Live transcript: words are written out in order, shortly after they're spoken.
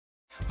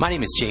My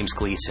name is James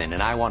Gleason,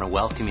 and I want to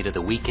welcome you to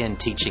the weekend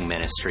teaching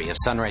ministry of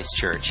Sunrise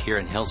Church here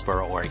in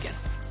Hillsboro, Oregon.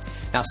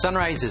 Now,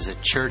 Sunrise is a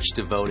church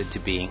devoted to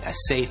being a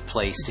safe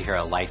place to hear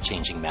a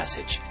life-changing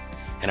message.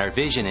 And our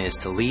vision is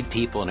to lead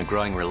people in a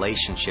growing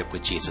relationship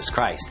with Jesus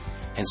Christ.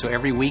 And so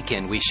every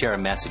weekend we share a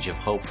message of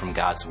hope from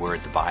God's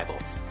Word, the Bible.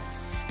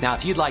 Now,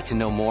 if you'd like to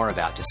know more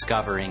about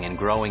discovering and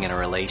growing in a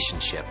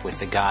relationship with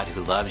the God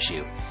who loves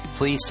you,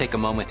 please take a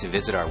moment to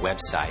visit our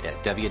website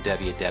at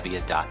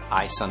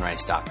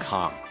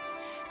www.isunrise.com.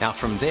 Now,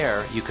 from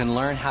there, you can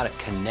learn how to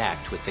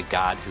connect with the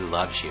God who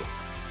loves you.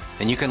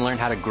 Then you can learn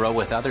how to grow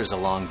with others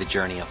along the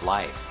journey of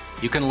life.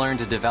 You can learn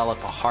to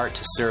develop a heart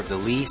to serve the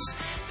least,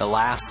 the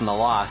last, and the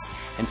lost.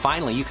 And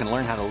finally, you can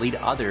learn how to lead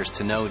others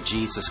to know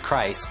Jesus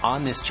Christ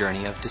on this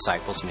journey of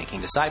disciples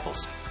making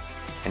disciples.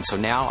 And so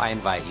now I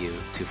invite you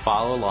to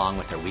follow along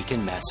with our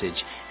weekend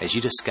message as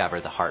you discover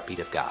the heartbeat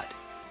of God.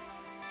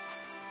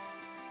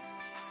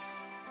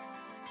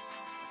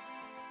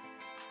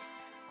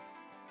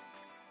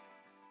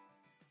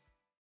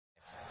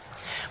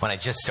 When I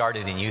just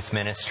started in youth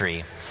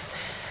ministry,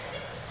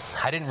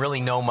 I didn't really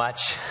know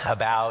much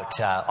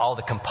about all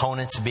the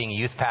components of being a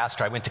youth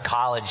pastor. I went to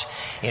college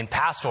in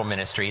pastoral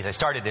ministries. I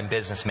started in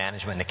business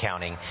management and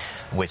accounting,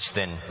 which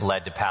then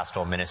led to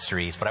pastoral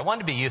ministries. But I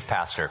wanted to be a youth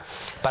pastor.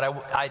 But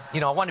I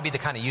wanted to be the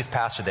kind of youth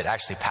pastor that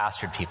actually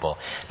pastored people,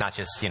 not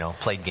just,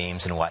 played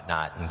games and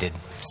whatnot and did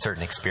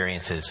certain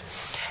experiences.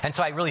 And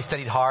so I really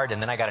studied hard, and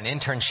then I got an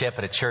internship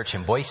at a church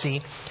in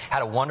Boise,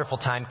 had a wonderful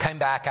time, came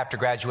back after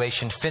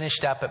graduation,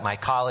 finished up at my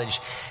college,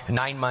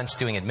 9 months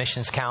doing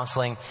admissions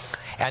counseling.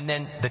 And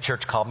then the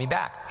church called me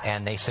back,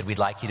 and they said, we'd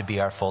like you to be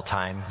our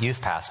full-time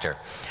youth pastor.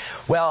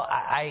 Well,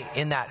 I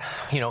in that,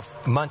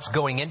 months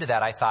going into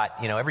that, I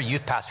thought, every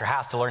youth pastor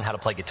has to learn how to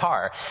play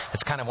guitar.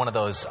 It's kind of one of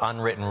those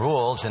unwritten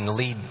rules and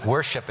lead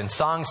worship and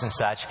songs and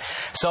such.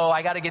 So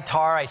I got a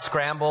guitar, I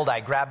scrambled,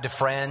 I grabbed a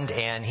friend,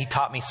 and he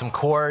taught me some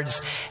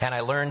chords, and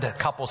I learned a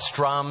couple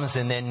strums,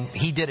 and then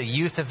he did a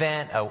youth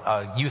event,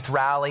 a youth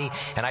rally,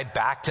 and I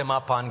backed him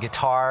up on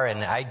guitar,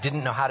 and I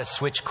didn't know how to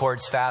switch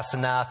chords fast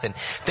enough, and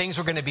things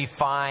were going to be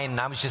fine. And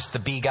I was just the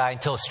B guy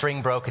until a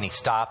string broke and he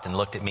stopped and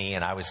looked at me,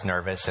 and I was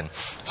nervous. And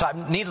so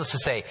needless to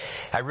say,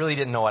 I really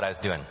didn't know what I was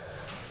doing.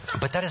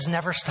 But that has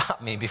never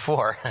stopped me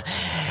before.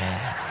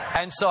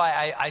 And so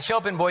I show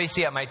up in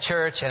Boise at my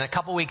church, and a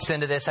couple weeks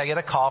into this, I get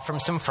a call from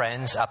some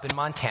friends up in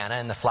Montana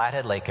in the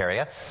Flathead Lake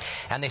area.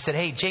 And they said,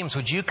 hey, James,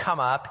 would you come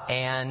up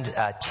and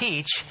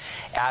teach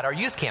at our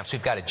youth camps?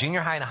 We've got a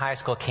junior high and a high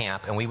school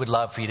camp, and we would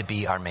love for you to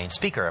be our main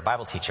speaker, our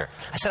Bible teacher.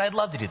 I said, I'd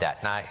love to do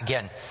that. Now,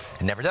 again,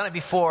 I'd never done it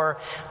before,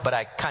 but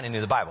I kind of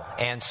knew the Bible.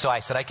 And so I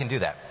said, I can do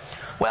that.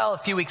 Well, a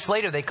few weeks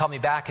later, they called me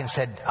back and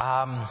said,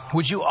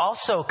 would you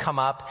also come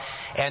up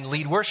and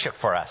lead worship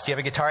for us? Do you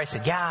have a guitar? I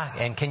said, yeah.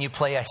 And can you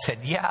play? I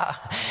said, yeah.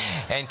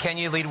 And can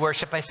you lead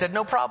worship? I said,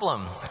 no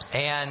problem.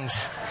 And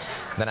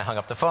then I hung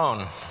up the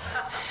phone.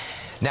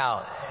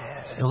 Now,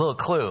 a little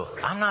clue,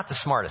 I'm not the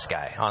smartest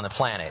guy on the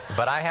planet,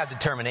 but I have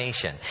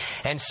determination.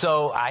 And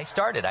so I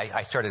started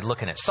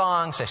looking at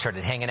songs. I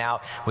started hanging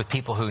out with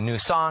people who knew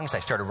songs.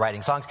 I started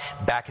writing songs.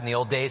 Back in the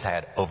old days, I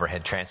had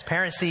overhead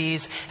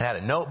transparencies and I had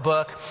a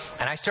notebook,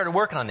 and I started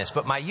working on this.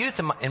 But my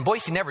youth in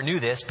Boise never knew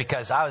this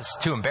because I was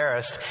too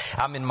embarrassed.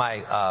 I'm in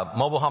my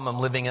mobile home I'm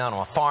living on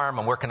a farm.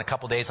 I'm working a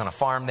couple days on a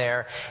farm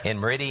there in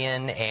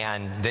Meridian,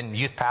 and then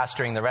youth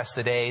pastoring the rest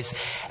of the days.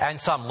 And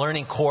so I'm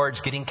learning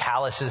chords, getting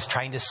calluses,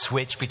 trying to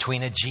switch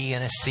between a G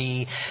and a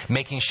C,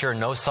 making sure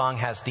no song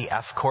has the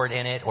F chord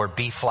in it or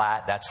B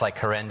flat. That's like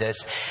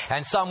horrendous.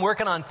 And so I'm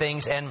working on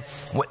things, and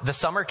the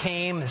summer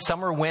came, the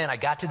summer went, I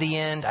got to the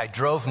end, I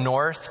drove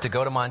north to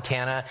go to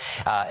Montana,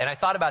 and I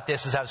thought about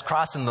this as I was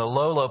crossing the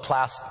Lolo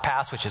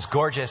Pass, which is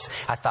gorgeous.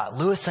 I thought,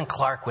 Lewis and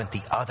Clark went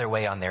the other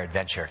way on their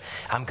adventure.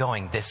 I'm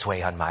going this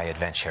way on my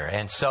adventure.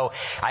 And so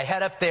I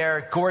head up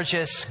there,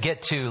 gorgeous,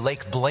 get to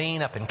Lake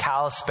Blaine up in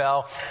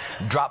Kalispell,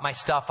 drop my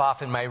stuff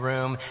off in my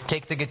room,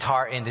 take the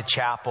guitar into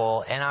chapel,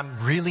 and I'm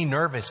really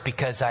nervous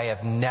because I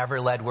have never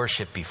led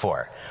worship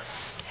before.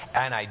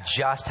 And I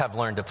just have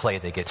learned to play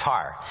the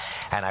guitar.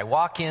 And I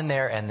walk in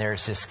there, and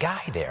there's this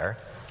guy there.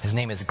 His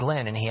name is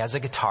Glenn, and he has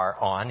a guitar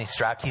on. He's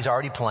strapped. He's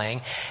already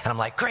playing. And I'm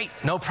like, great,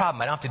 no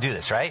problem. I don't have to do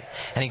this, right?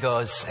 And he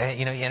goes,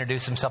 he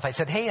introduced himself. I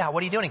said, hey,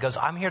 what are you doing? He goes,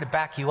 I'm here to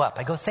back you up.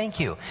 I go, thank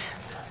you.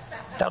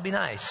 That'll be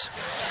nice.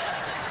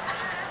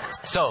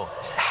 So,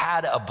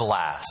 had a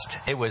blast.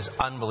 It was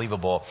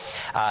unbelievable.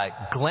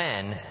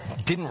 Glenn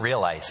didn't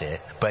realize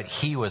it, but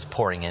he was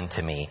pouring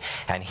into me,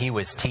 and he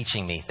was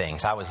teaching me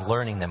things. I was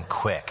learning them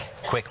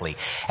quickly.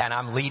 And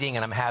I'm leading,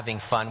 and I'm having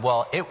fun.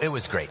 Well, it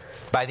was great.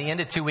 By the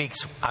end of 2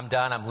 weeks, I'm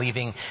done. I'm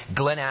leaving.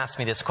 Glenn asked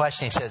me this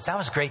question. He says, that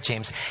was great,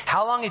 James.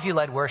 How long have you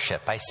led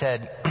worship? I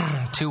said,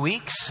 2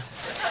 weeks.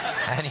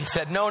 And he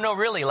said, no,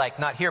 really, like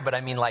not here, but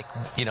I mean like,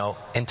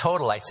 in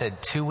total. I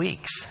said, 2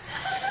 weeks.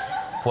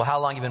 Well,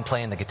 how long have you been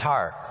playing the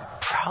guitar?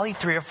 Probably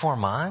 3 or 4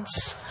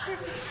 months.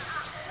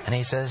 And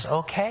he says,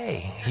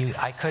 okay.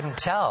 I couldn't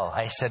tell.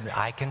 I said,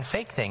 I can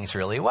fake things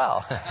really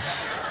well.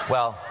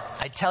 Well,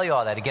 I tell you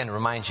all that again to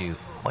remind you,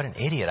 what an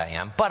idiot I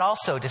am, but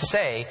also to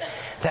say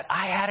that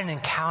I had an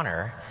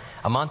encounter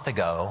a month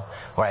ago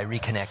where I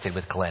reconnected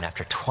with Glenn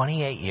after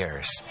 28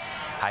 years.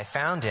 I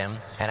found him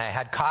and I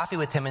had coffee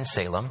with him in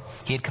Salem.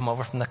 He had come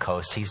over from the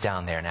coast. He's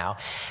down there now.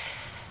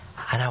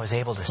 And I was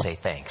able to say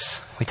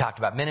thanks. We talked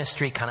about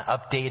ministry, kind of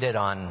updated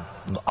on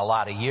a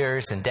lot of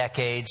years and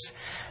decades.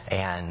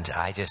 And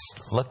I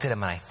just looked at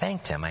him and I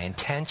thanked him. I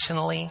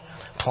intentionally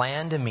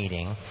planned a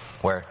meeting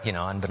where,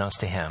 unbeknownst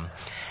to him,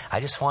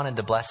 I just wanted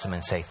to bless him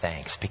and say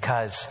thanks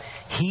because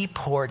he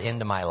poured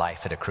into my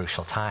life at a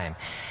crucial time.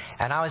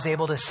 And I was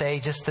able to say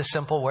just the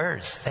simple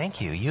words,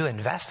 thank you. You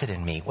invested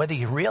in me. Whether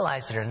you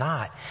realize it or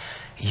not,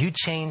 you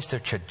changed the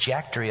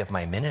trajectory of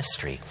my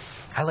ministry.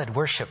 I led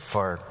worship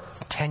for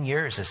 10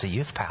 years as a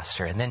youth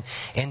pastor and then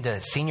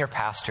into senior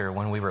pastor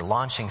when we were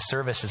launching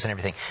services and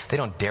everything. They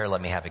don't dare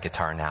let me have a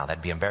guitar now.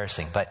 That'd be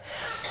embarrassing. But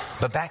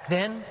back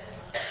then,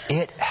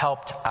 it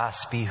helped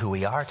us be who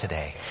we are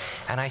today.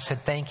 And I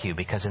said, thank you,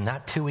 because in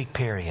that 2-week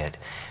period,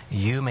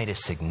 you made a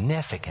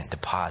significant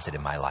deposit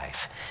in my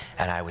life.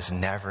 And I was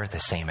never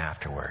the same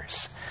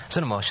afterwards. It's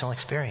an emotional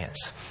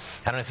experience.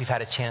 I don't know if you've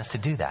had a chance to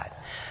do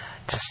that.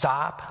 To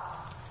stop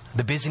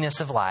the busyness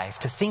of life,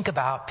 to think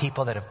about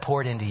people that have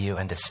poured into you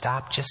and to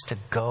stop just to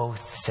go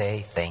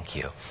say thank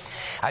you.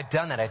 I've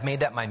done that. I've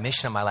made that my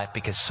mission in my life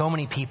because so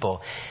many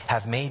people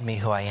have made me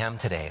who I am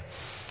today.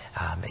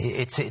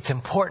 It's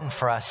important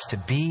for us to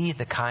be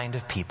the kind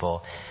of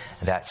people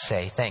that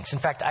say thanks. In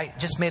fact, I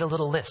just made a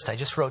little list. I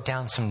just wrote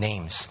down some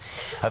names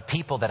of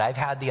people that I've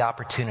had the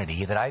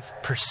opportunity, that I've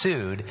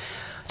pursued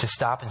to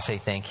stop and say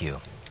thank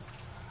you.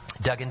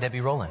 Doug and Debbie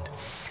Rowland.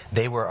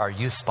 They were our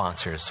youth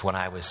sponsors when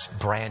I was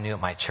brand new at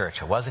my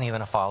church. I wasn't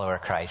even a follower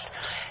of Christ.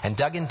 And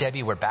Doug and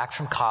Debbie were back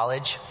from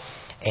college,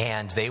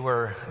 and they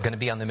were going to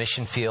be on the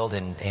mission field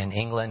in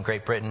England,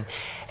 Great Britain.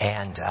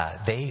 And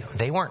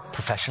they weren't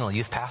professional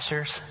youth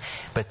pastors,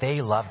 but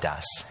they loved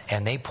us,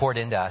 and they poured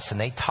into us, and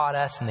they taught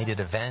us, and they did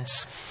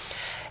events.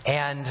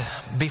 And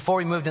before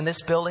we moved in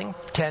this building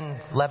 10,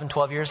 11,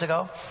 12 years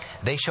ago,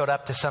 they showed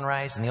up to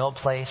Sunrise in the old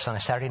place on a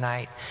Saturday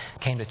night,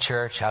 came to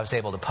church. I was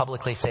able to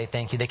publicly say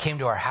thank you. They came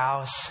to our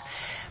house.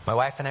 My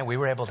wife and I, we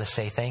were able to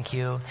say thank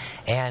you.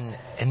 And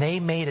they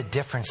made a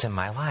difference in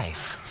my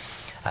life.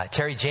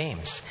 Terry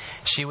James,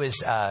 she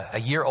was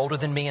a year older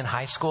than me in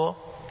high school.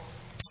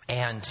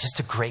 And just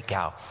a great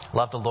gal.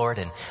 Loved the Lord.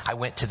 And I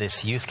went to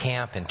this youth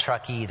camp in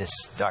Truckee,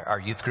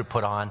 our youth group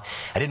put on.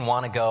 I didn't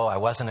want to go. I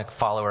wasn't a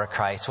follower of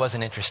Christ.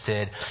 Wasn't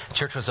interested.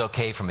 Church was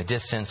okay from a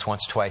distance,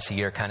 once, twice a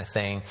year kind of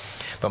thing.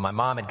 But my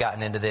mom had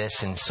gotten into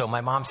this. And so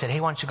my mom said,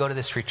 hey, why don't you go to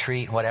this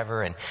retreat,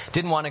 whatever. And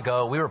didn't want to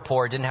go. We were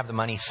poor, didn't have the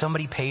money.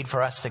 Somebody paid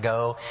for us to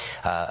go.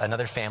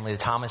 Another family, the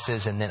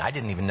Thomases. And then I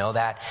didn't even know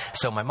that.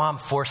 So my mom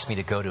forced me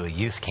to go to a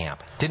youth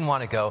camp. Didn't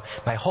want to go.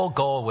 My whole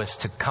goal was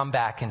to come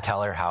back and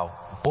tell her how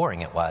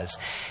boring it was,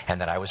 and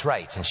that I was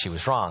right and she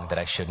was wrong, that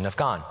I shouldn't have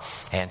gone.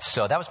 And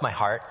so that was my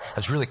heart. I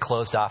was really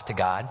closed off to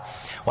God.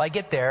 Well, I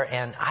get there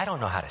and I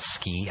don't know how to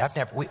ski.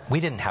 We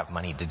didn't have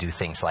money to do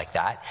things like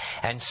that.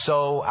 And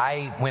so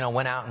I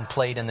went out and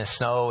played in the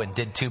snow and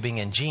did tubing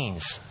in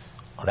jeans.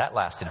 Well, that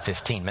lasted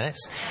 15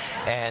 minutes.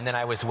 And then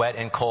I was wet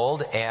and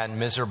cold and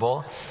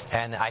miserable.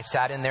 And I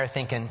sat in there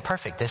thinking,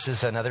 perfect. This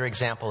is another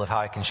example of how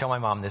I can show my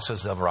mom this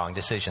was a wrong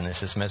decision.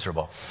 This is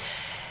miserable.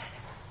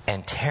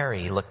 And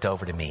Terry looked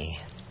over to me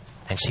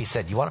and she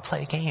said, you want to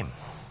play a game?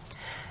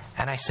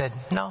 And I said,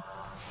 no.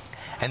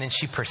 And then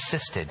she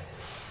persisted.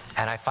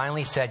 And I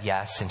finally said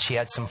yes. And she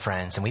had some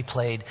friends. And we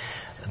played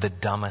the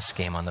dumbest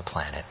game on the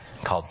planet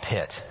called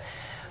Pit.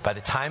 By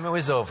the time it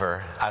was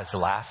over, I was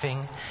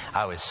laughing.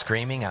 I was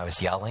screaming. I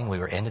was yelling. We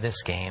were into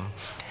this game.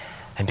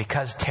 And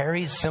because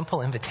Terry's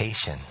simple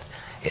invitation,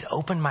 it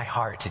opened my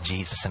heart to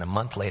Jesus. And a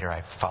month later,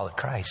 I followed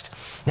Christ.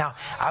 Now,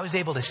 I was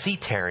able to see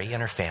Terry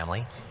and her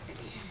family,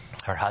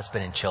 her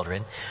husband and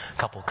children, a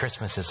couple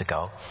Christmases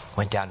ago.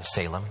 Went down to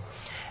Salem,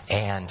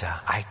 and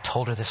I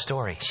told her the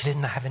story. She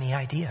didn't have any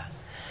idea.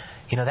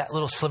 That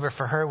little sliver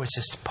for her was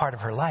just part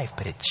of her life,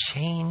 but it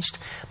changed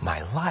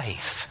my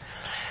life.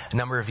 A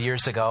number of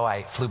years ago,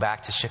 I flew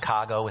back to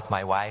Chicago with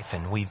my wife,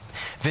 and we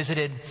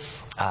visited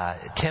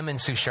Tim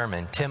and Sue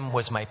Sherman. Tim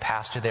was my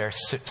pastor there,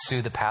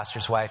 Sue, the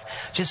pastor's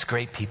wife. Just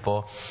great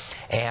people.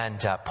 And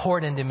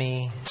poured into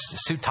me.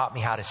 Sue taught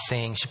me how to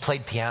sing. She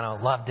played piano,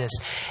 loved this.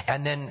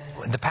 And then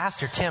the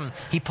pastor, Tim,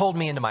 he pulled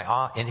me into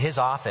his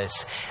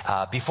office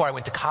before I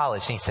went to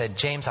college. And he said,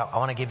 James, I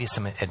want to give you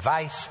some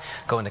advice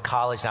going to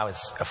college. And I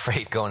was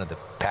afraid going to the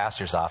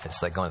pastor's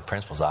office, like going to the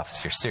principal's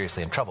office. You're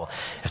seriously in trouble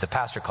if the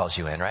pastor calls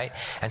you in, right?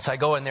 And so I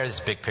go in there,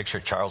 this big picture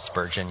of Charles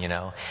Spurgeon,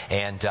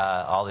 and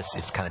all this,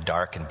 it's kind of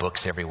dark and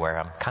books everywhere.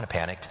 I'm kind of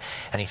panicked.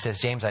 And he says,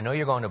 James, I know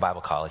you're going to Bible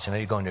college. I know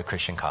you're going to a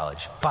Christian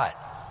college, but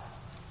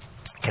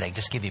can I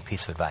just give you a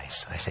piece of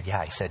advice? I said,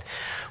 yeah. He said,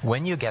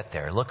 when you get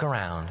there, look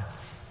around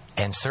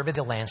and survey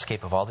the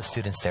landscape of all the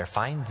students there.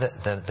 Find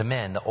the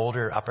men, the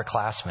older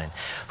upperclassmen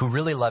who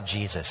really love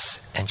Jesus,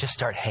 and just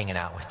start hanging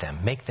out with them.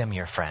 Make them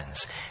your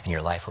friends, and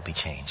your life will be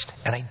changed.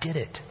 And I did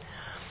it.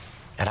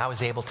 And I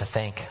was able to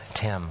thank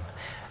Tim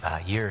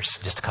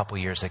just a couple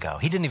years ago.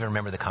 He didn't even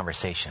remember the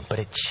conversation, but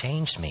it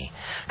changed me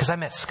because I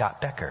met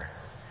Scott Becker.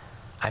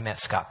 I met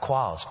Scott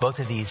Qualls, both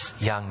of these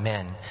young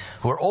men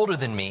who were older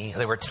than me.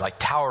 They were like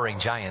towering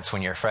giants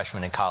when you're a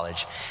freshman in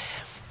college.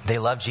 They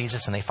loved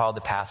Jesus and they followed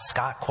the path.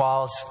 Scott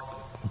Qualls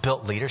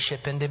built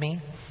leadership into me.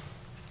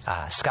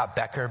 Scott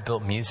Becker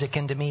built music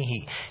into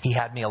me. He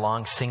had me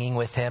along singing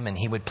with him, and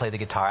he would play the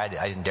guitar. I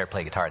didn't dare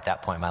play guitar at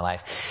that point in my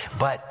life.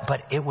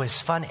 But it was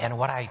fun, and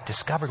what I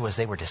discovered was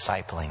they were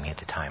discipling me at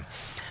the time.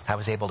 I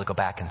was able to go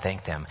back and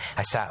thank them.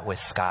 I sat with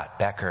Scott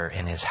Becker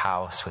in his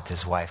house with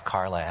his wife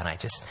Carla, and I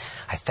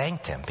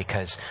thanked him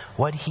because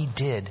what he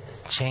did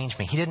changed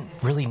me. He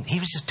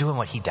was just doing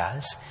what he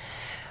does,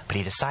 but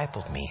he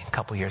discipled me. A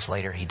couple years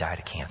later, he died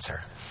of cancer.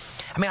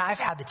 I mean, I've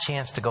had the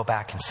chance to go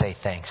back and say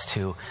thanks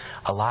to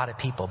a lot of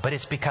people, but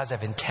it's because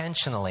I've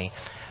intentionally,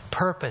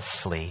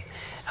 purposefully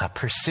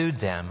pursued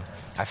them.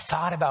 I've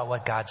thought about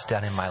what God's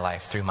done in my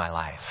life through my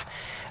life.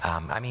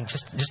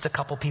 Just a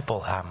couple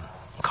people.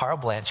 Carl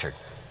Blanchard,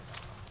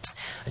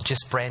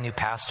 just brand new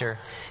pastor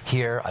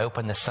here. I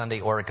opened the Sunday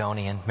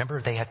Oregonian.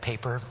 Remember they had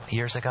paper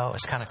years ago? It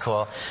was kind of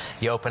cool.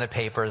 You open a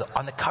paper.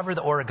 On the cover of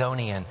the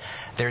Oregonian,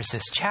 there's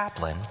this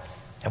chaplain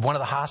at one of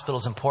the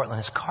hospitals in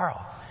Portland is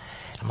Carl.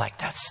 I'm like,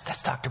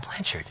 that's Dr.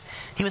 Blanchard.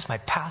 He was my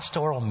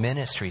pastoral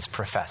ministries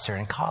professor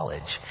in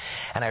college.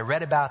 And I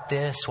read about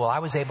this. Well, I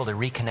was able to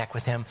reconnect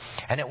with him.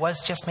 And it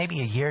was just maybe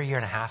a year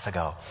and a half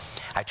ago.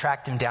 I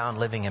tracked him down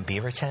living in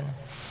Beaverton.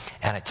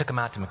 And I took him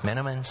out to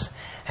McMenamins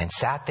and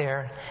sat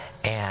there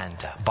and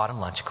bought him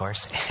lunch, of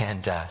course.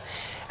 And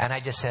I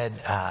just said,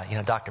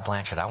 Dr.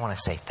 Blanchard, I want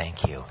to say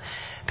thank you.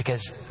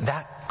 Because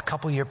that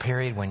couple-year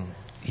period when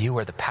you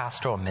were the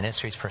pastoral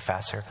ministries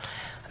professor,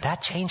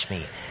 that changed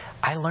me.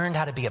 I learned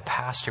how to be a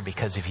pastor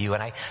because of you.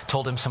 And I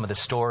told him some of the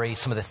stories,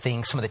 some of the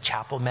things, some of the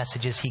chapel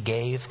messages he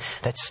gave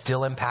that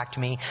still impact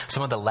me.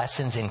 Some of the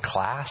lessons in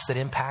class that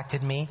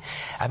impacted me.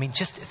 I mean,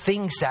 just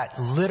things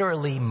that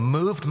literally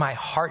moved my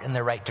heart in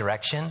the right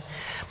direction.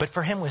 But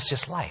for him was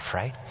just life,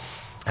 right?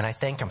 And I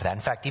thanked him for that.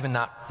 In fact, even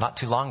not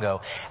too long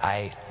ago,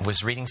 I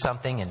was reading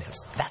something, and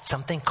that's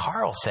something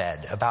Carl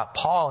said about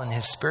Paul and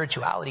his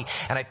spirituality.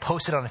 And I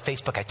posted on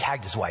Facebook. I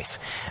tagged his wife,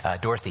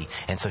 Dorothy,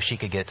 and so she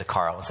could get it to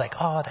Carl. It's like,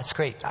 oh, that's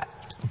great.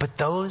 But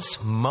those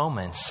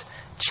moments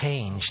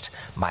changed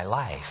my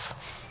life.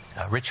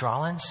 Rich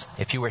Rollins,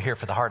 if you were here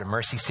for the Heart of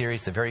Mercy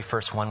series, the very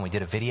first one, we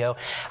did a video.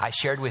 I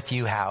shared with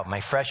you how my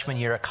freshman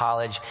year at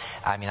college,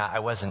 I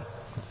wasn't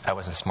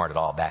smart at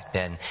all back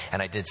then.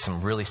 And I did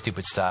some really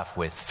stupid stuff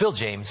with Phil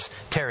James,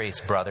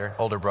 Terry's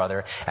older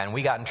brother. And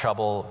we got in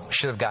trouble,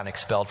 should have gotten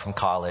expelled from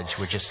college.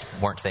 We just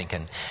weren't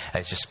thinking.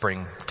 It's just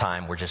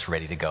springtime. We're just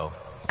ready to go.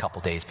 A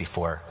couple days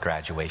before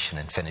graduation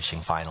and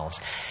finishing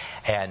finals.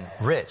 And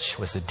Rich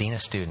was the dean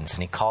of students.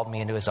 And he called me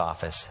into his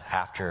office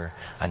after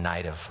a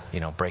night of,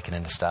 breaking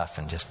into stuff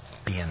and just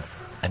being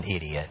an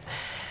idiot.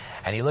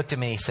 And he looked at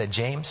me and he said,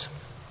 James,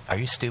 are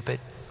you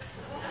stupid?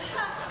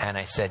 And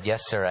I said,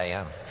 yes, sir, I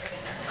am.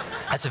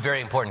 That's a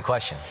very important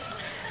question.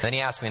 Then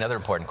he asked me another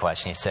important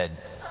question. He said,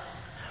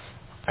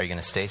 are you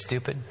going to stay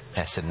stupid? And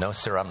I said, no,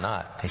 sir, I'm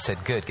not. He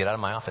said, good, get out of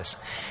my office.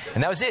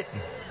 And that was it.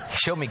 He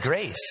showed me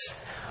grace.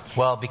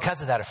 Well,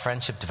 because of that, a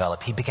friendship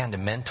developed. He began to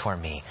mentor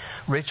me.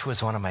 Rich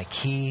was one of my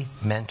key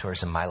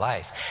mentors in my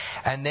life.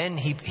 And then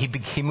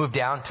he moved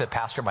down to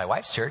pastor my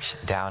wife's church,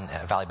 down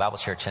at Valley Bible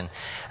Church in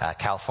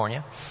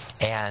California.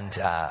 And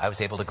I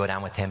was able to go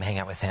down with him, hang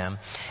out with him.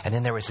 And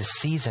then there was a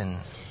season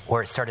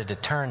where it started to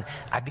turn.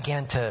 I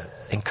began to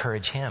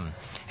encourage him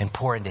and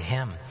pour into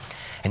him.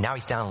 And now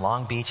he's down in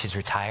Long Beach. He's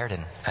retired.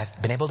 And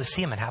I've been able to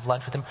see him and have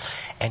lunch with him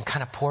and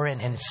kind of pour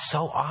in. And it's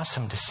so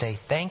awesome to say,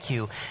 thank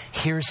you.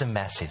 Here's a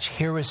message.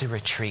 Here was a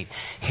retreat.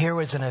 Here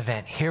was an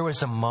event. Here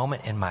was a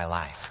moment in my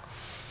life.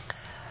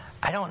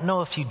 I don't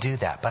know if you do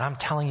that, but I'm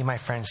telling you, my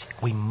friends,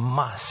 we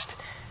must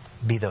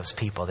be those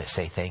people that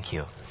say thank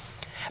you.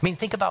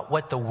 Think about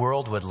what the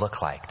world would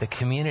look like, the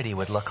community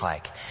would look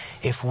like,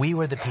 if we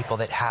were the people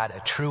that had a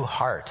true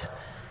heart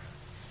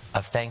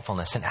of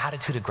thankfulness, an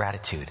attitude of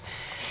gratitude.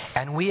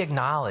 And we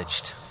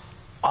acknowledged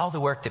all the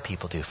work that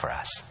people do for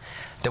us.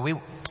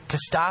 To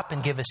stop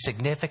and give a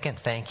significant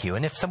thank you.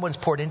 And if someone's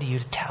poured into you,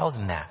 to tell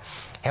them that.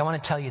 Hey, I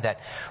want to tell you that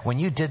when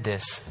you did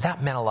this,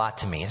 that meant a lot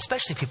to me.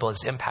 Especially people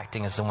as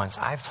impacting as the ones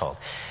I've told.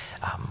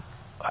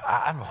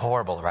 I'm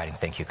horrible at writing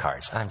thank you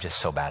cards. I'm just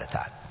so bad at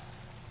that.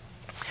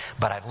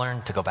 But I've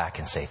learned to go back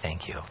and say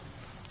thank you.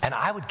 And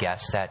I would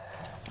guess that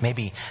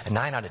maybe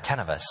 9 out of 10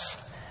 of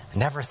us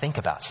never think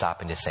about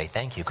stopping to say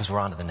thank you because we're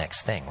on to the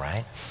next thing,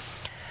 right?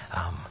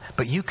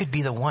 But you could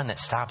be the one that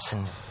stops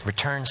and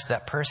returns to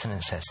that person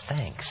and says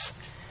thanks.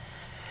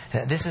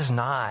 Now, this is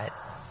not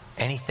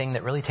anything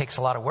that really takes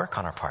a lot of work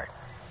on our part,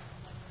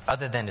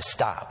 other than to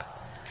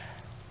stop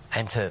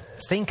and to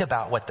think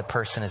about what the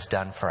person has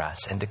done for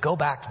us and to go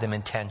back to them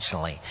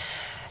intentionally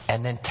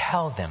and then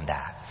tell them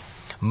that.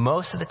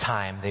 Most of the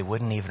time, they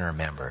wouldn't even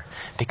remember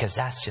because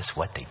that's just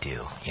what they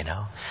do,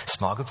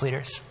 Small group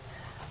leaders,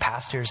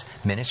 pastors,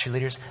 ministry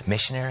leaders,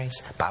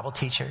 missionaries, Bible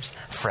teachers,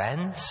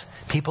 friends,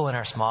 people in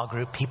our small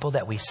group, people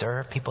that we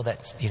serve, people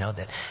that,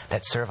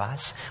 that serve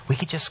us. We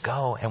could just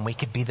go and we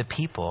could be the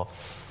people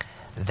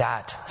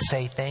that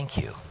say thank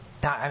you.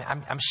 Now,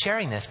 I'm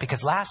sharing this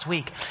because last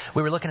week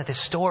we were looking at this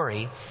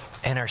story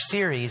in our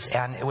series,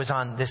 and it was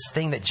on this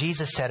thing that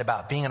Jesus said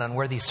about being an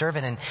unworthy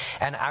servant.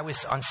 And I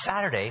was, on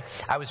Saturday,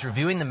 I was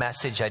reviewing the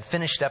message. I'd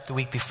finished up the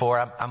week before.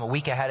 I'm a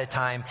week ahead of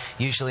time,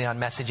 usually on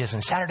messages.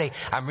 And Saturday,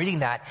 I'm reading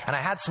that, and I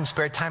had some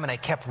spare time, and I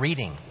kept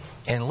reading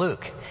in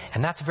Luke.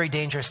 And that's a very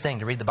dangerous thing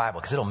to read the Bible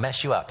because it'll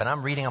mess you up. And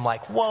I'm reading, I'm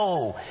like,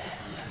 whoa,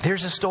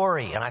 there's a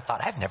story. And I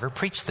thought, I've never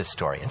preached this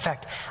story. In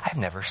fact, I've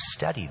never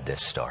studied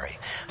this story.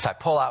 So I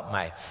pull out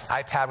my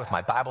iPad with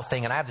my Bible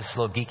thing, and I have this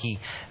little geeky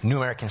New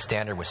American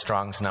Standard with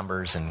Strong's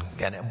numbers. And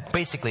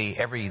basically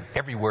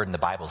every word in the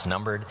Bible is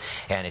numbered,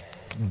 and it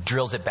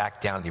drills it back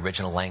down to the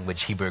original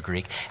language, Hebrew,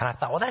 Greek. And I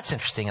thought, well, that's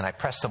interesting. And I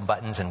pressed some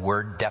buttons, and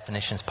word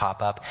definitions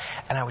pop up.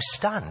 And I was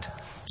stunned.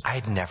 I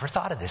had never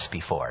thought of this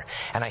before.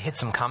 And I hit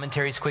some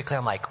commentaries quickly.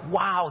 I'm like,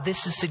 wow,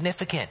 this is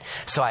significant.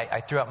 So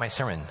I threw out my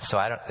sermon. So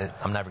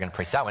I'm never going to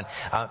preach that one.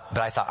 But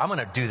I thought, I'm going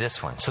to do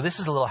this one. So this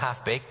is a little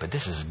half-baked, but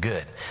this is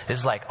good. This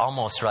is like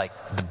almost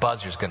like the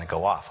buzzer's going to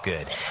go off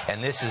good.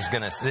 And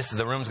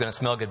the room's going to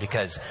smell good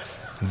because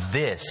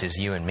this is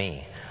you and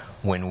me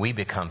when we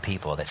become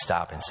people that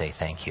stop and say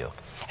thank you.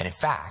 And in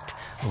fact,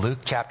 Luke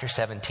chapter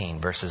 17,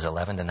 verses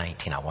 11 to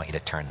 19, I want you to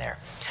turn there.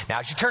 Now,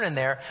 as you turn in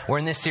there, we're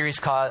in this series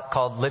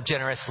called Live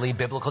Generously,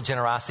 Biblical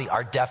Generosity.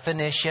 Our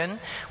definition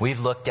we've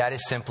looked at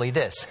is simply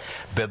this.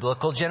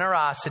 Biblical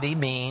generosity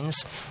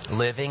means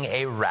living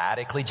a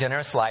radically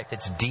generous life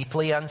that's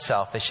deeply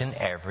unselfish in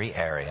every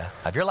area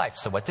of your life.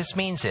 So what this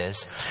means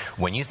is,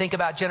 when you think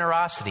about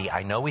generosity,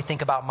 I know we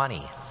think about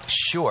money.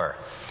 Sure,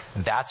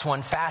 that's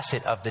one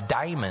facet of the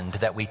diamond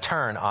that we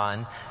turn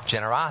on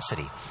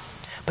generosity.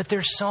 But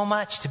there's so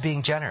much to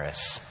being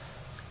generous.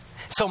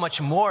 So much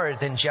more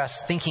than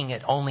just thinking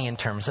it only in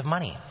terms of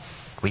money.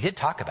 We did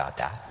talk about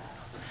that.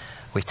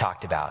 We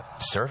talked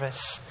about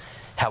service,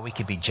 how we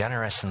could be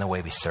generous in the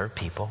way we serve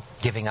people,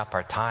 giving up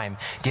our time,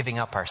 giving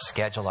up our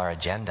schedule, our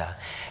agenda,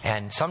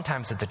 and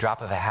sometimes at the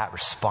drop of a hat,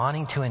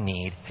 responding to a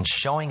need and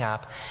showing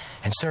up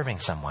and serving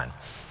someone.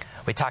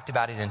 We talked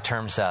about it in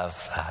terms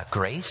of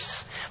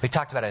grace. We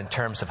talked about it in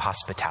terms of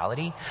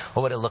hospitality.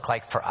 What would it look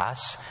like for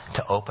us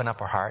to open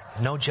up our heart?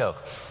 No joke.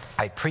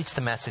 I preached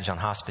the message on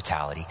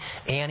hospitality.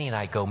 Annie and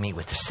I go meet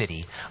with the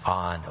city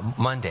on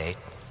Monday.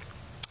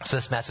 So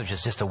this message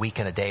is just a week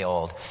and a day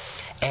old.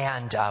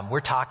 And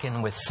we're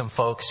talking with some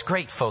folks,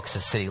 great folks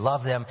at the city.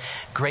 Love them.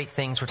 Great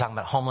things. We're talking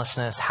about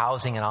homelessness,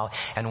 housing, and all.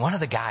 And one of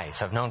the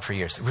guys I've known for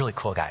years, a really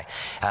cool guy,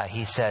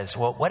 he says,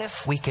 well, what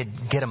if we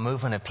could get a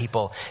movement of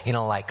people,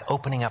 like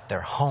opening up their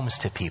homes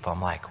to people?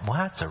 I'm like, well,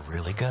 that's a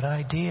really good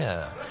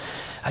idea.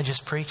 I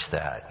just preached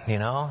that,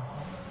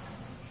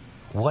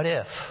 What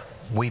if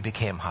we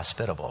became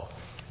hospitable,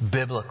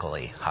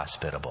 biblically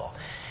hospitable,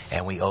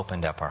 and we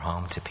opened up our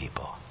home to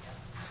people?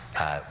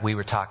 We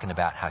were talking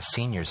about how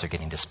seniors are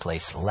getting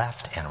displaced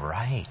left and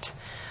right.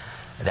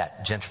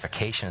 That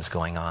gentrification is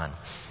going on,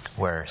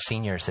 where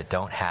seniors that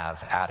don't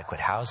have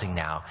adequate housing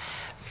now,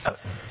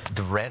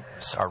 the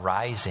rents are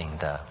rising.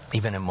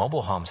 Even in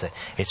mobile homes,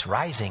 it's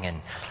rising,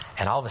 and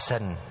all of a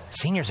sudden,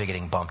 seniors are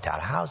getting bumped out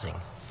of housing.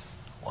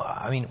 Well,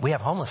 I mean, we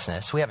have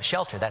homelessness, we have a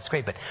shelter, that's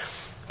great, but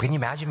can you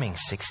imagine being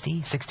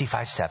 60,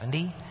 65,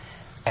 70,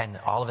 and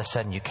all of a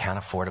sudden you can't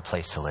afford a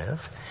place to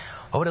live?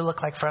 What would it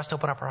look like for us to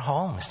open up our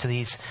homes to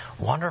these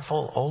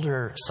wonderful,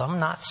 older,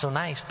 some not so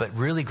nice, but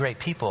really great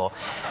people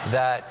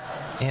that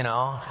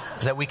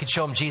we could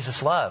show them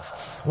Jesus' love?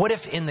 What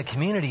if in the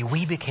community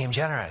we became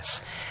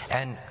generous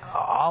and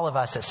all of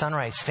us at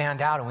Sunrise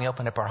fanned out and we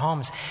opened up our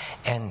homes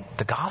and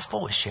the gospel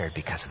was shared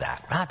because of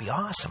that? That'd be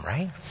awesome,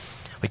 right?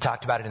 We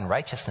talked about it in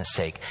righteousness'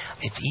 sake.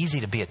 It's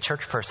easy to be a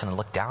church person and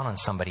look down on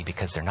somebody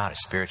because they're not as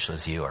spiritual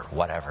as you or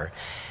whatever.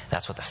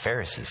 That's what the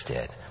Pharisees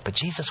did. But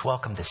Jesus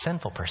welcomed the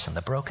sinful person,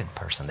 the broken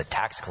person, the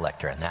tax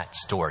collector in that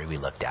story we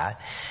looked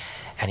at,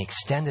 and he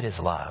extended his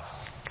love.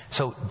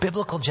 So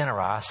biblical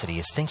generosity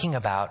is thinking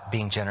about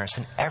being generous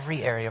in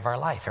every area of our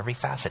life, every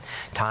facet.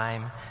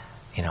 Time,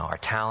 our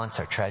talents,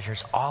 our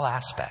treasures, all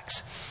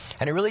aspects.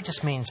 And it really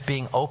just means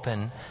being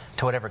open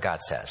to whatever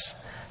God says.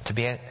 To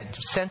be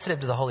sensitive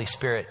to the Holy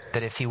Spirit,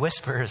 that if he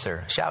whispers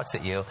or shouts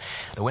at you,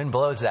 the wind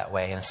blows that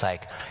way and it's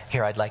like,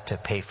 here, I'd like to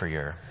pay for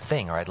your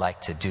thing, or I'd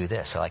like to do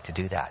this, or I'd like to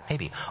do that,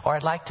 maybe. Or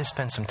I'd like to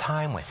spend some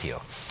time with you.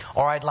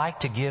 Or I'd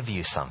like to give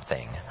you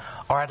something.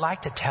 Or I'd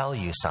like to tell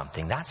you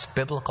something. That's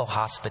biblical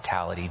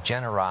hospitality,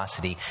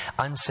 generosity,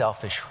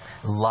 unselfish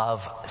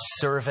love,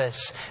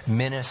 service,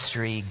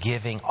 ministry,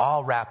 giving,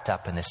 all wrapped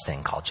up in this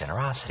thing called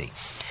generosity.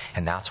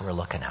 And that's what we're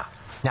looking at.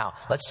 Now,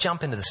 let's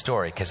jump into the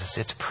story because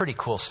it's a pretty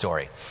cool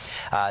story.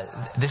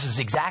 This is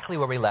exactly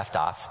where we left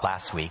off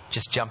last week,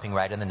 just jumping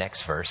right in the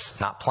next verse.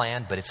 Not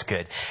planned, but it's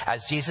good.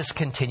 As Jesus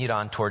continued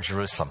on toward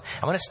Jerusalem.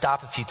 I'm going to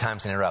stop a few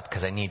times and interrupt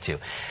because I need to.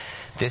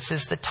 This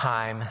is the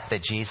time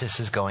that Jesus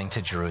is going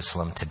to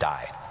Jerusalem to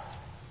die.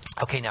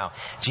 Okay, now,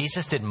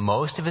 Jesus did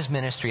most of his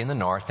ministry in the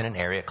north in an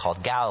area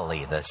called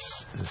Galilee, the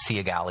Sea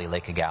of Galilee,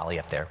 Lake of Galilee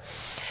up there.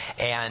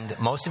 And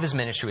most of his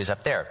ministry was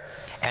up there.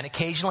 And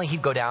occasionally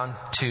he'd go down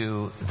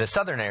to the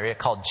southern area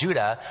called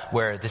Judah,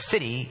 where the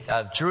city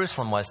of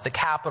Jerusalem was the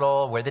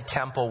capital, where the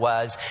temple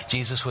was.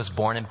 Jesus was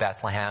born in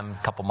Bethlehem,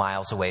 a couple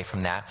miles away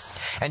from that.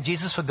 And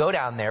Jesus would go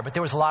down there, but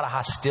there was a lot of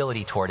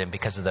hostility toward him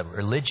because of the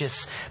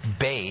religious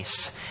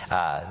base,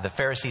 the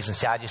Pharisees and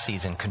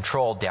Sadducees, and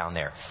controlled down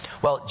there.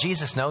 Well,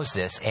 Jesus knows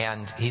this,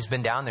 and he's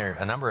been down there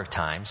a number of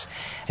times,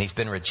 and he's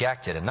been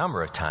rejected a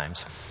number of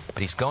times.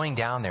 But he's going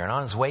down there, and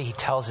on his way, he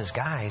tells his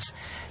guys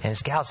and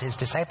his gals, his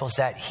disciples,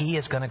 that he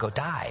is going to go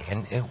die.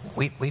 And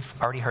we've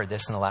already heard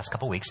this in the last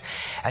couple of weeks.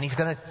 And he's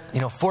going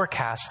to,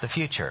 forecast the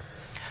future.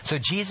 So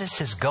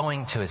Jesus is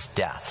going to his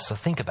death. So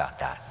think about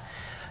that.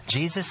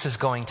 Jesus is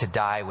going to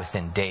die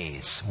within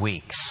days,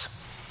 weeks.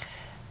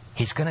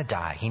 He's going to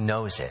die. He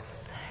knows it.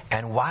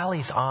 And while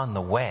he's on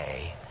the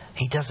way,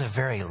 he does a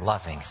very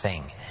loving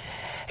thing.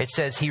 It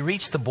says he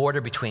reached the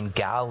border between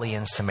Galilee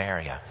and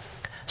Samaria.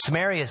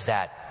 Samaria is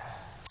that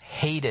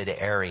hated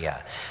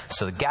area.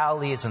 So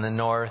Galilee is in the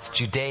north,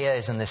 Judea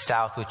is in the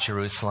south with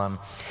Jerusalem,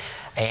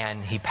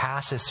 and he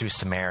passes through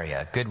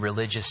Samaria. A good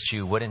religious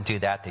Jew wouldn't do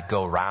that. They'd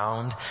go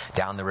around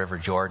down the River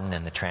Jordan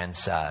in the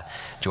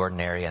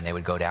Trans-Jordan area, and they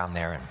would go down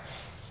there.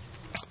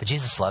 But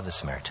Jesus loved the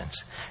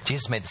Samaritans.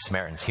 Jesus made the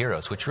Samaritans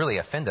heroes, which really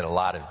offended a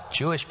lot of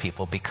Jewish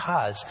people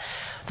because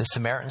the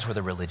Samaritans were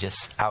the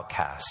religious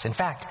outcasts. In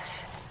fact,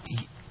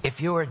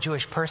 if you were a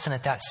Jewish person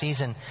at that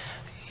season,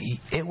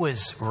 it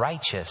was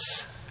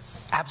righteous,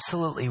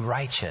 absolutely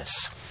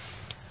righteous,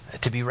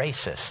 to be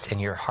racist in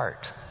your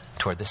heart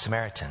toward the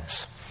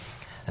Samaritans.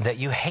 And that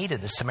you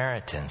hated the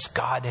Samaritans.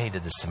 God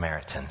hated the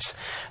Samaritans.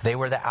 They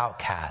were the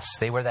outcasts.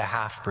 They were the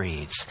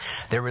half-breeds.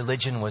 Their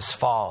religion was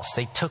false.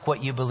 They took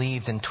what you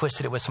believed and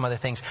twisted it with some other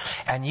things.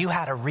 And you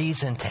had a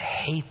reason to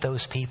hate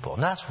those people.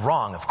 And that's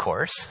wrong, of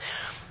course.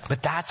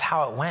 But that's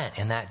how it went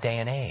in that day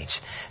and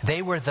age.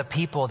 They were the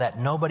people that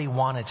nobody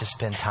wanted to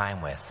spend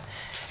time with.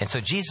 And so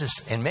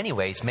Jesus, in many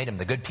ways, made him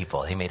the good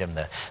people. He made him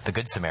the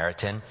good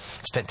Samaritan.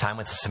 Spent time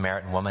with the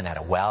Samaritan woman at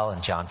a well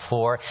in John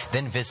 4.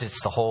 Then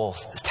visits the whole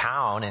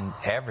town, and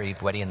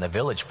everybody in the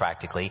village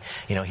practically,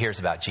 hears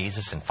about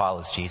Jesus and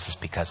follows Jesus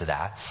because of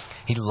that.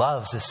 He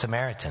loves the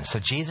Samaritan. So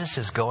Jesus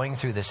is going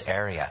through this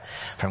area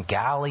from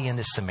Galilee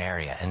into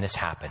Samaria, and this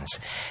happens.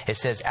 It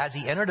says, as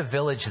he entered a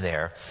village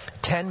there,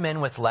 10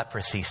 men with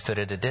leprosy stood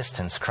at a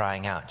distance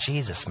crying out,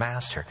 Jesus,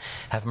 Master,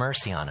 have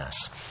mercy on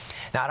us.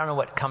 Now, I don't know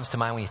what comes to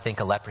mind when you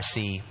think of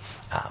leprosy.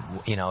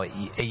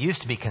 It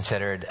used to be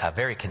considered a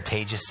very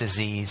contagious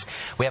disease.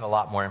 We have a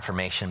lot more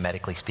information,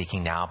 medically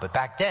speaking, now. But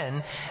back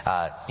then,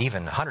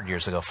 even 100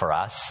 years ago for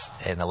us,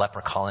 in the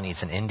leper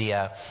colonies in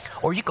India,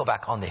 or you go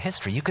back on the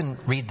history, you can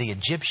read the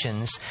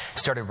Egyptians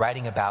started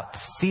writing about the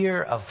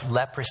fear of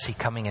leprosy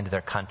coming into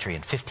their country in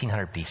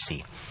 1500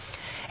 BC.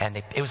 And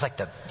it was like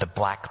the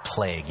Black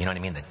Plague, you know what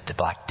I mean? The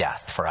Black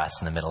Death for us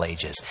in the Middle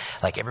Ages.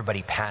 Like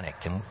everybody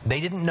panicked. And they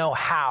didn't know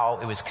how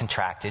it was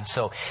contracted.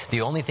 So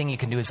the only thing you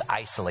can do is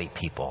isolate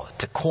people,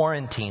 to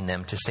quarantine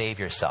them to save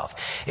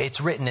yourself.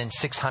 It's written in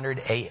 600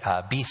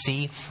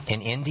 BC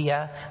in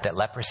India that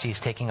leprosy is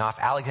taking off.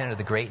 Alexander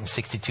the Great in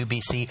 62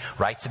 BC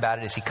writes about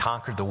it as he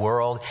conquered the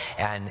world.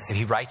 And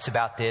he writes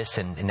about this,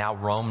 and now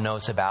Rome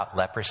knows about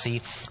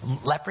leprosy.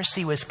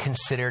 Leprosy was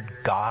considered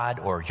God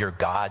or your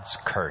God's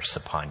curse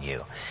upon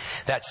you.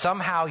 That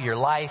somehow your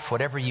life,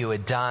 whatever you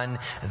had done,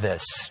 the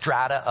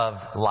strata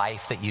of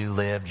life that you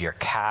lived, your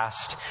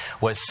caste,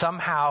 was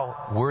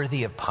somehow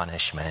worthy of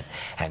punishment.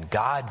 And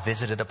God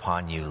visited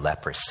upon you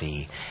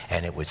leprosy,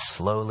 and it would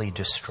slowly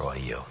destroy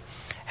you.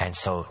 And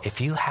so if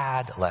you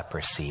had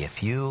leprosy,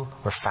 if you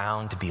were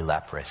found to be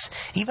leprous,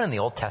 even in the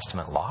Old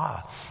Testament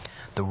law,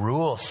 the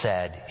rule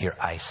said you're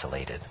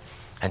isolated.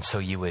 And so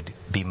you would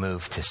be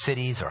moved to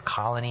cities or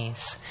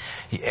colonies.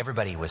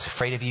 Everybody was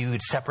afraid of you. You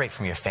would separate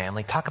from your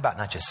family. Talk about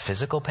not just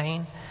physical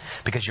pain,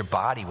 because your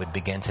body would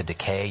begin to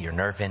decay. Your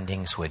nerve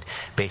endings would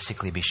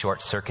basically be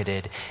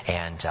short-circuited.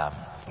 And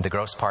the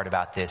gross part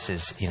about this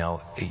is,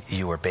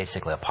 you were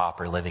basically a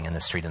pauper living in the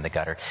street in the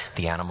gutter.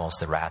 The animals,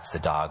 the rats, the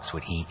dogs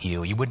would eat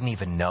you. You wouldn't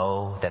even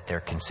know that they're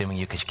consuming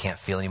you because you can't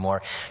feel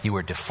anymore. You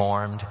were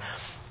deformed.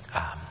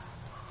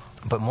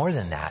 But more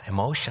than that,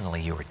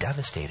 emotionally, you were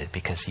devastated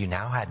because you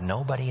now had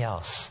nobody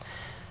else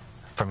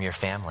from your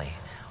family.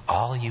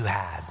 All you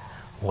had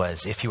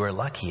was, if you were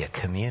lucky, a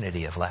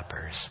community of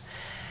lepers.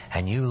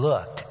 And you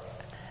looked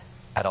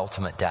at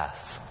ultimate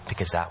death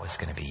because that was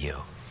going to be you.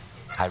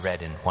 I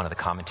read in one of the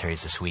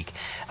commentaries this week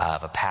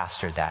of a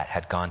pastor that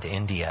had gone to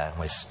India and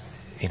was,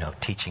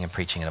 teaching and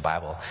preaching in a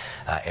Bible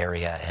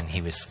area, and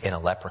he was in a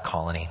leper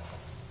colony.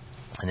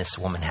 And this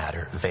woman had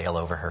her veil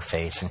over her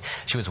face, and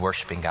she was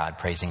worshiping God,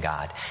 praising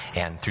God.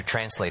 And through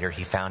translator,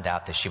 he found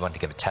out that she wanted to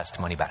give a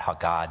testimony about how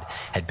God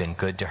had been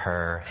good to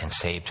her and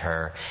saved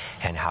her,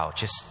 and how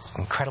just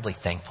incredibly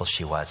thankful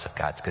she was of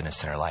God's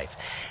goodness in her life.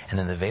 And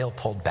then the veil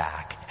pulled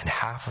back, and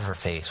half of her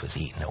face was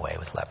eaten away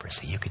with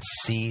leprosy. You could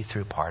see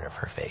through part of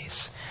her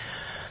face.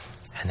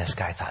 And this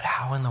guy thought,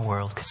 how in the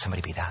world could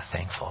somebody be that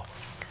thankful?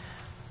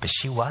 But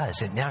she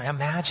was. And now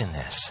imagine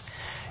this.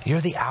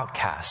 You're the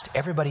outcast.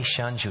 Everybody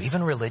shuns you,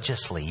 even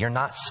religiously. You're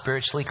not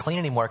spiritually clean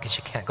anymore because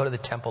you can't go to the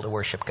temple to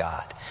worship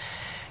God.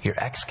 You're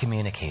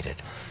excommunicated.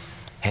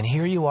 And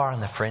here you are on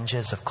the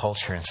fringes of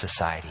culture and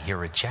society. You're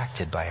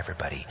rejected by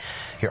everybody.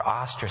 You're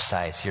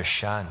ostracized. You're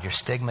shunned. You're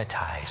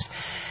stigmatized.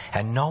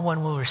 And no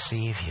one will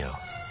receive you.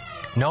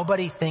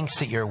 Nobody thinks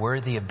that you're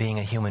worthy of being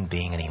a human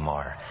being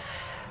anymore.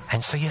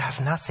 And so you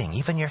have nothing.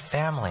 Even your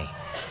family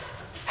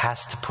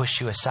has to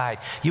push you aside.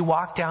 You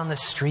walk down the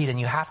street and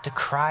you have to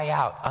cry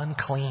out,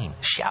 unclean.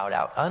 Shout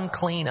out,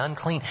 unclean,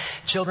 unclean.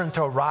 Children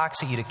throw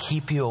rocks at you to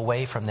keep you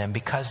away from them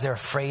because they're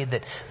afraid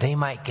that they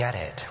might get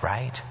it,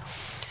 right?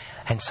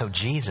 And so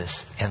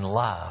Jesus, in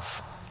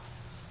love,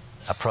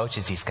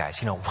 approaches these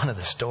guys. You know, one of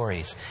the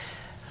stories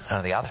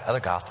the other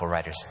gospel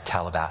writers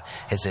tell about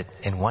is that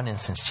in one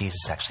instance,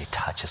 Jesus actually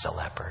touches a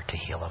leper to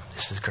heal him.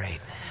 This is great.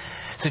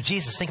 So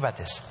Jesus, think about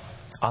this.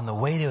 On the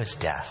way to his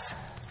death,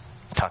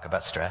 talk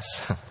about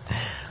stress,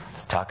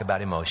 talk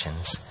about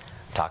emotions,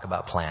 talk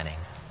about planning,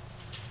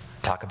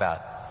 talk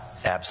about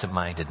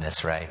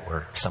absent-mindedness, right?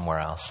 We're somewhere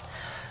else.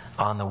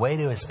 On the way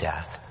to his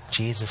death,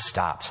 Jesus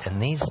stops,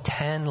 and these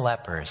 10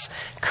 lepers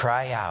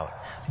cry out,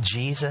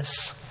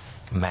 Jesus,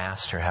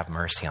 Master, have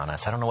mercy on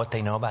us. I don't know what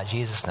they know about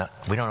Jesus. No,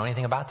 we don't know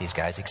anything about these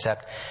guys,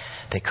 except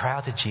they cry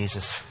out to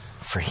Jesus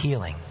for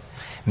healing.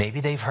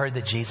 Maybe they've heard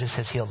that Jesus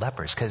has healed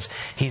lepers because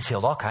he's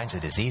healed all kinds of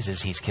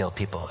diseases. He's killed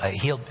people.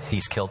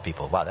 He's killed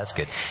people. Wow, that's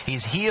good.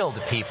 He's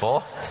healed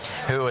people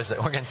we're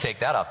going to take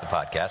that off the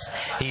podcast.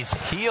 He's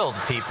healed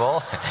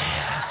people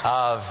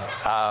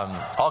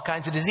of all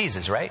kinds of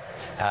diseases, right?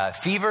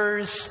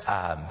 Fevers,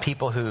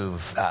 people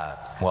who've,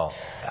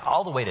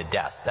 all the way to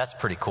death. That's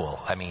pretty cool.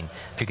 I mean,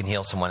 if you can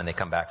heal someone and they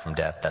come back from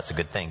death, that's a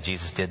good thing.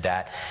 Jesus did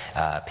that.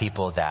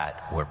 People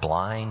that were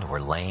blind,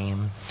 were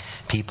lame.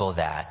 People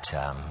that,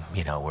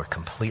 were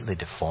completely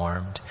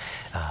deformed,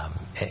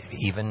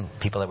 even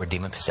people that were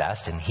demon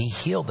possessed, and he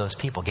healed those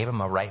people, gave them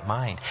a right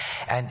mind.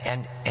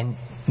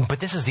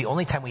 But this is the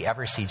only time we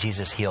ever see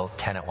Jesus heal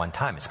 10 at one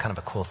time. It's kind of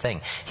a cool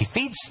thing. He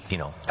feeds,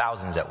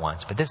 thousands at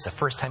once, but this is the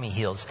first time he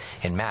heals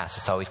in mass.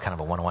 It's always kind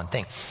of a one-on-one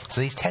thing. So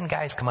these 10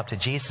 guys come up to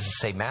Jesus and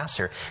say,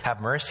 Master,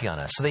 have mercy on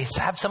us. So they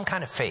have some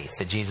kind of faith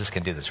that Jesus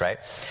can do this, right?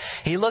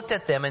 He looked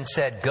at them and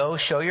said, go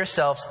show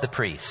yourselves to the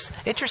priests.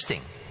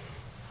 Interesting.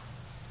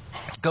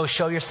 Go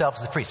show yourselves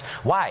to the priest.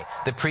 Why?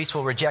 The priest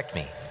will reject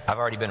me. I've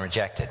already been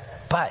rejected.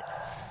 But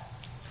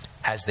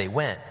as they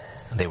went,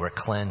 they were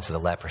cleansed of the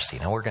leprosy.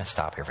 Now we're going to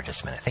stop here for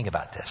just a minute. Think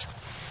about this.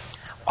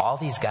 All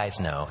these guys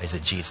know is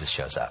that Jesus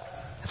shows up.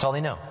 That's all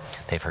they know.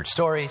 They've heard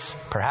stories,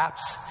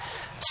 perhaps.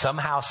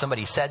 Somehow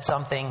somebody said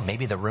something.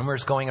 Maybe the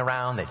rumor's going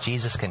around that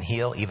Jesus can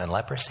heal even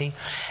leprosy.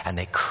 And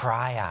they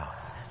cry out.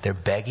 They're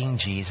begging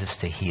Jesus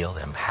to heal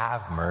them.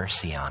 Have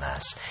mercy on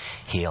us.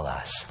 Heal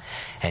us.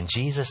 And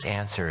Jesus'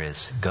 answer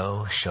is,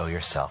 go show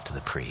yourself to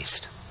the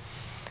priest.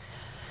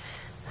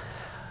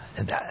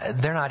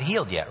 They're not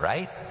healed yet,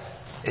 right?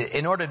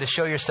 In order to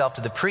show yourself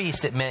to the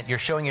priest, it meant you're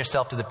showing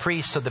yourself to the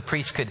priest so the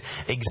priest could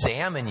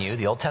examine you.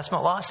 The Old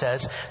Testament law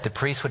says the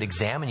priest would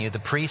examine you. The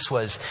priest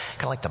was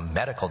kind of like the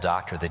medical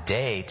doctor of the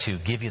day to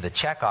give you the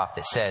checkoff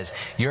that says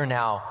you're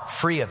now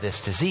free of this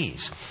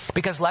disease.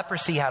 Because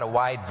leprosy had a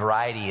wide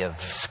variety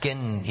of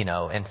skin,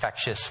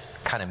 infectious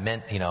kind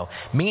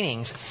of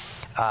meanings.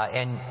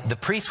 And the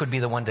priest would be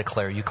the one to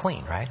declare you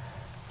clean, right?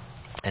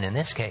 And in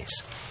this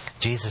case,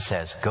 Jesus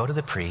says, go to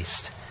the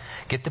priest.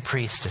 Get the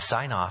priest to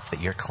sign off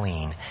that you're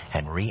clean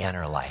and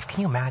re-enter life.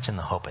 Can you imagine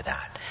the hope of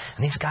that?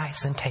 And these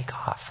guys then take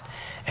off.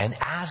 And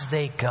as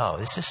they go,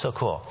 this is so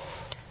cool.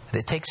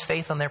 It takes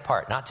faith on their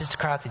part, not just to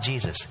cry out to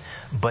Jesus,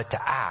 but to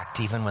act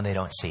even when they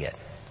don't see it.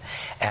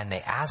 And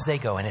as they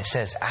go, and it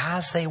says,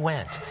 as they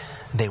went,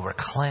 they were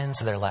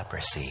cleansed of their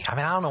leprosy. I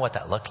mean, I don't know what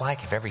that looked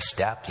like. If every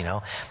step,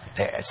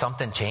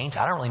 something changed.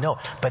 I don't really know.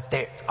 But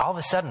all of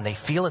a sudden, they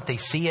feel it, they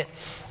see it.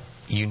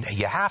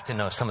 You have to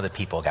know some of the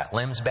people got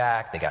limbs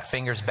back, they got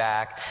fingers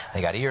back,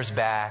 they got ears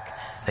back,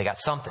 they got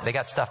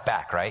stuff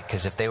back, right?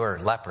 Because if they were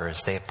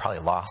lepers, they had probably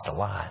lost a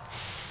lot.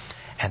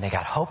 And they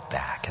got hope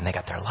back, and they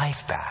got their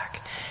life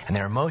back, and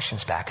their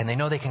emotions back, and they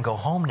know they can go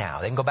home now.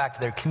 They can go back to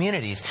their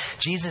communities.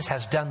 Jesus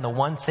has done the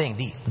one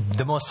thing,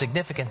 the most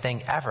significant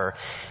thing ever.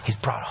 He's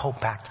brought hope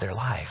back to their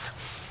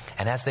life.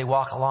 And as they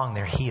walk along,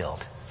 they're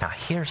healed. Now,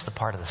 here's the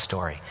part of the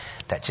story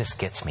that just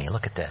gets me.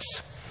 Look at this.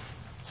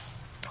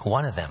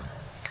 One of them,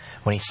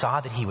 when he saw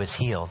that he was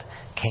healed,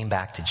 came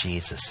back to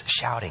Jesus,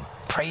 shouting,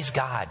 praise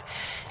God.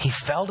 He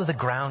fell to the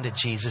ground at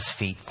Jesus'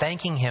 feet,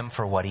 thanking him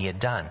for what he had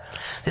done.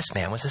 This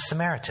man was a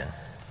Samaritan.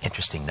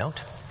 Interesting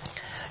note.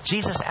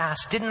 Jesus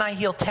asked, didn't I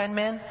heal 10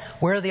 men?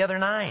 Where are the other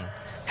 9?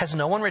 Has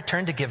no one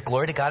returned to give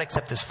glory to God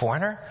except this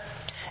foreigner?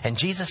 And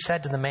Jesus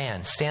said to the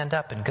man, stand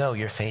up and go.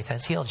 Your faith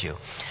has healed you.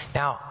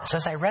 Now,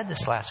 as I read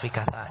this last week,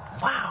 I thought,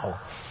 wow.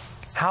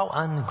 How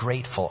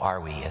ungrateful are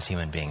we as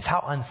human beings?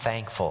 How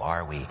unthankful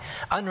are we?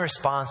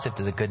 Unresponsive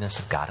to the goodness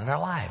of God in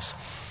our lives.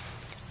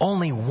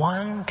 Only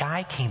one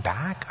guy came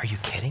back? Are you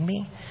kidding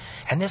me?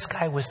 And this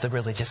guy was the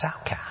religious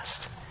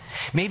outcast.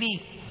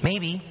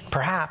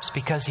 Perhaps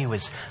because he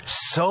was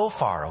so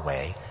far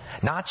away,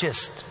 not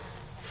just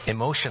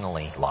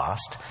emotionally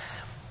lost,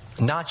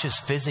 not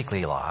just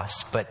physically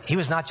lost, but he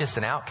was not just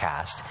an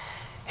outcast.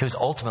 He was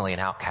ultimately an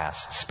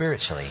outcast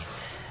spiritually.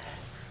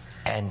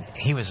 And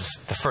he was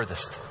the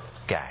furthest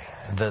guy,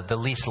 the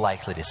least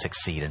likely to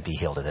succeed and be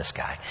healed of this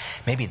guy.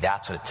 Maybe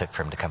that's what it took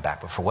for him to come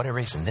back. But for whatever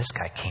reason, this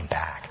guy came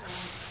back.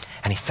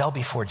 And he fell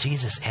before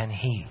Jesus and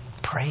he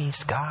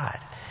praised God.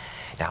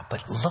 Now,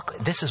 but look,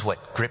 this is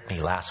what gripped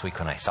me last week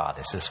when I saw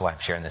this. This is why I'm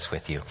sharing this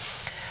with you.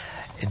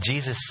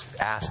 Jesus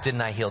asked,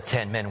 didn't I heal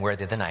 10 men? Where are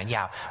the 9?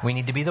 Yeah, we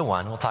need to be the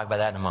one. We'll talk about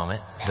that in a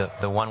moment.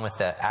 The one with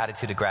the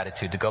attitude of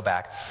gratitude to go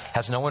back.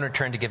 Has no one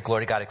returned to give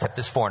glory to God except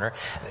this foreigner.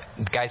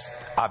 The guy's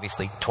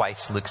obviously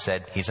twice, Luke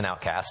said, he's an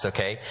outcast,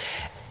 okay?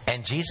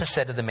 And Jesus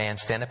said to the man,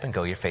 stand up and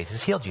go, your faith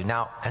has healed you.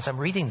 Now, as I'm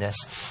reading this,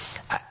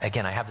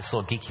 again, I have this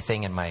little geeky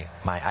thing in my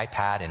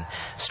iPad and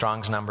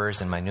Strong's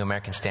numbers and my New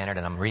American Standard,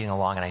 and I'm reading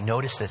along, and I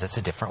noticed that it's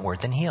a different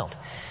word than healed.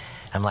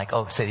 I'm like,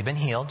 oh, so they've been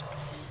healed,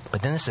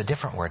 but then this is a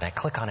different word. And I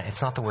click on it.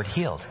 It's not the word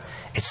healed.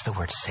 It's the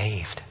word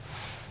saved.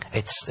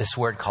 It's this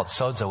word called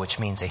sozo, which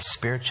means a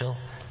spiritual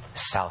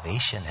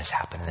salvation has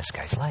happened in this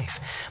guy's life.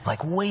 I'm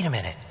like, wait a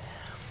minute.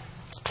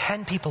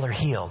 10 people are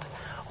healed.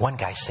 1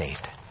 guy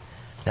saved.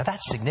 Now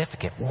that's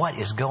significant. What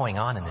is going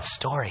on in this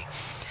story?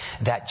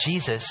 That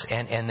Jesus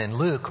and then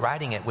Luke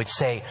writing it would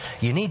say,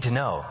 you need to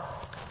know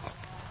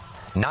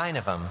 9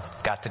 of them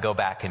got to go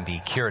back and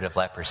be cured of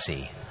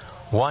leprosy.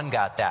 1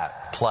 got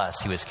that, plus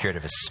he was cured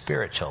of his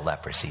spiritual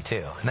leprosy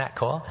too. Isn't that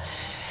cool?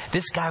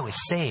 This guy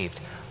was saved.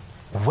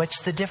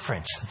 What's the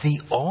difference?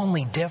 The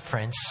only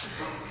difference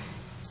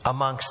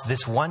amongst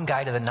this 1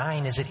 guy to the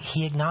 9 is that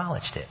he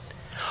acknowledged it.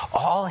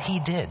 All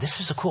he did, this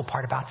is the cool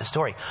part about the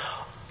story,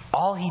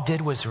 all he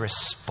did was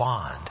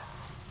respond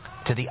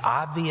to the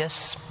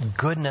obvious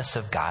goodness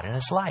of God in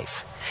his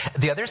life.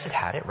 The others had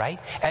had it, right?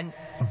 And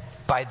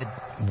by the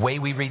way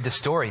we read the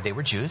story, they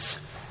were Jews,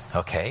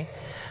 okay?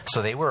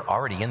 So they were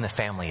already in the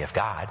family of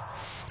God.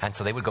 And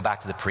so they would go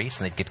back to the priest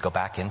and they'd get to go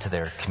back into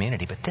their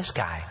community. But this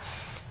guy,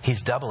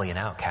 he's doubly an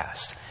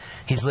outcast.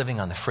 He's living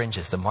on the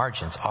fringes, the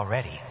margins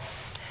already.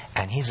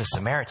 And he's a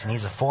Samaritan,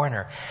 he's a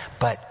foreigner.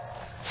 But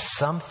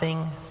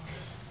something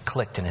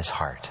clicked in his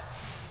heart.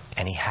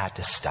 And he had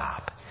to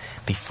stop.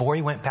 Before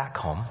he went back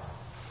home,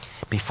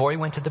 before he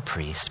went to the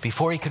priest,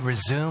 before he could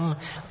resume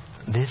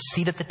his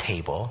seat at the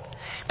table,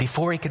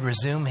 before he could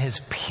resume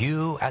his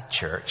pew at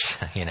church,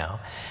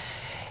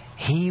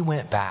 he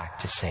went back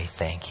to say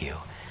thank you.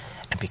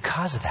 And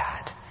because of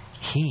that,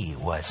 he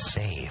was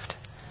saved.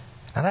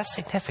 Now that's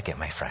significant,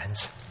 my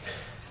friends.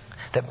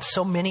 That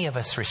so many of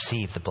us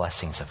receive the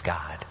blessings of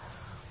God.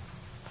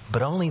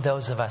 But only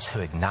those of us who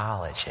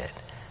acknowledge it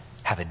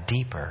have a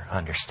deeper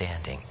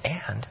understanding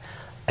and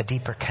a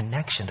deeper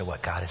connection to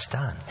what God has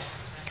done.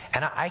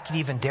 And I could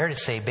even dare to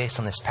say, based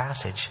on this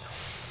passage,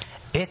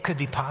 it could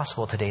be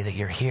possible today that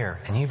you're here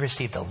and you've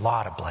received a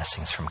lot of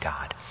blessings from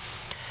God.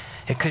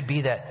 It could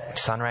be that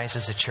Sunrise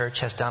as a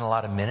church has done a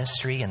lot of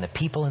ministry and the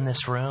people in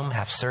this room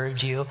have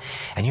served you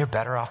and you're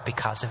better off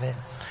because of it.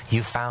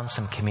 You've found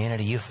some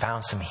community, you've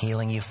found some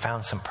healing, you've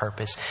found some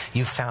purpose,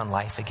 you've found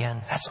life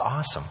again. That's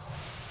awesome.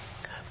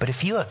 But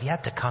if you have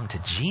yet to come to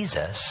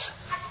Jesus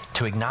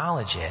to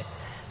acknowledge it,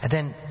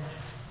 then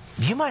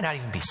you might not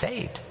even be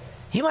saved.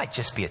 You might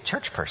just be a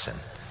church person.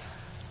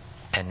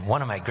 And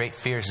one of my great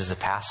fears as a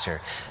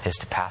pastor is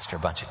to pastor a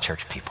bunch of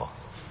church people.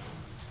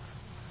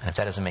 And if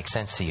that doesn't make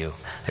sense to you,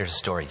 there's a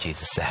story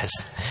Jesus says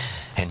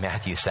in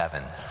Matthew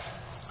 7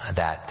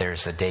 that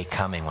there's a day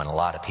coming when a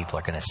lot of people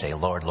are going to say,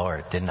 Lord,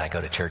 Lord, didn't I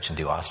go to church and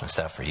do awesome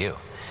stuff for you?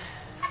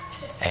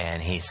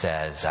 And he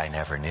says, I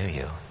never knew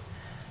you.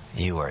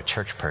 You were a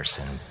church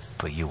person,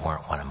 but you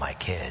weren't one of my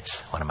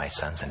kids, one of my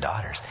sons and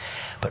daughters.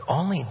 But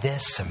only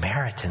this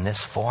Samaritan, this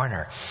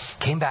foreigner,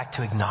 came back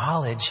to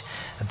acknowledge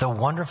the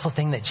wonderful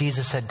thing that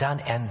Jesus had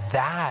done. And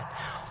that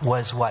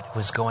was what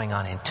was going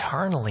on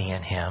internally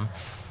in him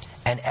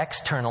and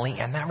externally.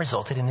 And that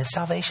resulted in his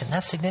salvation.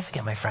 That's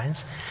significant, my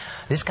friends.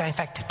 This guy, in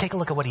fact, take a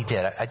look at what he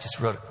did. I just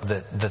wrote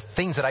the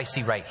things that I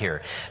see right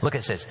here. Look,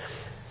 it says,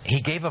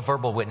 he gave a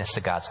verbal witness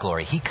to God's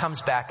glory. He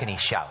comes back and he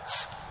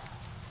shouts.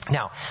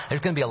 Now,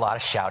 there's going to be a lot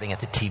of shouting at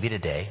the TV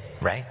today,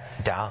 right?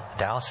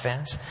 Dallas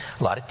fans,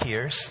 a lot of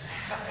tears.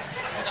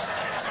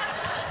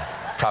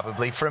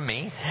 Probably from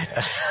me.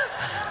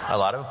 A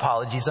lot of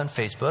apologies on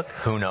Facebook.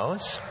 Who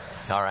knows?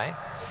 All right.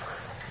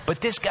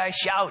 But this guy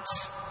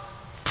shouts,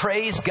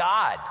 praise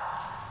God.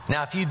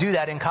 Now, if you do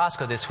that in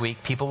Costco this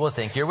week, people will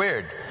think you're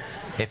weird.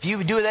 If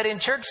you do that in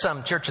church,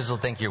 some churches will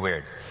think you're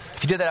weird.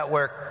 If you do that at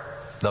work,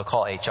 they'll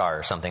call HR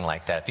or something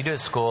like that. If you do it at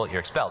school,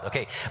 you're expelled.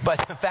 Okay.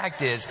 But the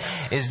fact is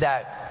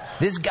that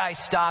this guy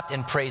stopped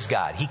and praised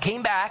God. He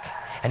came back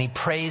and he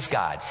praised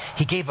God.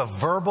 He gave a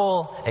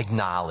verbal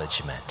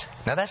acknowledgement.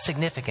 Now that's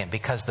significant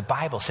because the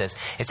Bible says,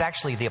 it's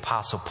actually the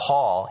Apostle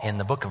Paul in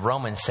the book of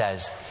Romans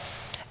says,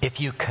 if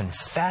you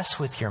confess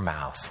with your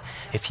mouth,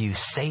 if you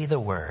say the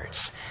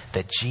words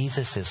that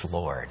Jesus is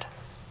Lord,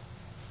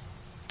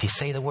 You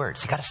say the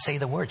words. You got to say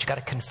the words. You got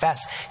to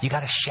confess. You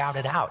got to shout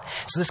it out.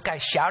 So this guy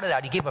shouted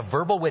out. He gave a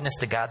verbal witness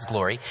to God's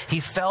glory. He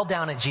fell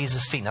down at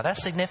Jesus' feet. Now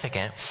that's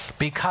significant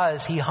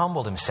because he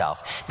humbled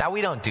himself. Now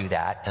we don't do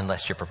that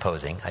unless you're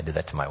proposing. I did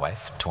that to my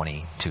wife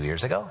 22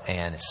 years ago,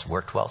 and it's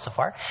worked well so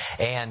far.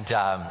 And,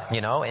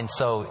 and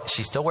so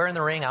she's still wearing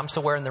the ring. I'm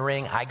still wearing the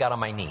ring. I got on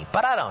my knee.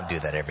 But I don't do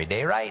that every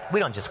day, right? We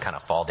don't just kind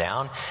of fall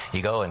down.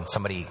 You go and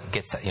somebody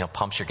gets,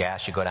 pumps your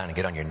gas. You go down and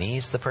get on your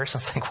knees. The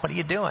person's like, what are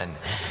you doing?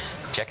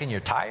 Checking your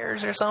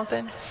tires or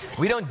something?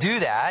 We don't do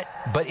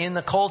that, but in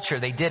the culture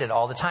they did it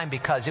all the time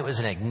because it was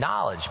an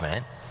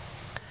acknowledgement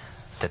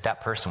that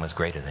that person was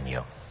greater than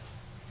you.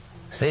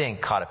 They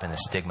didn't caught up in the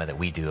stigma that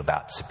we do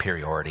about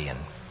superiority and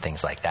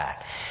things like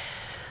that.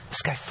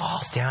 This guy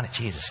falls down at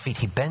Jesus' feet.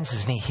 He bends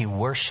his knee. He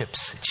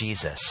worships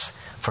Jesus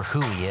for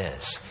who he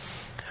is.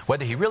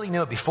 Whether he really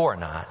knew it before or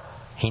not,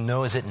 he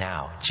knows it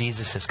now.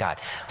 Jesus is God.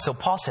 So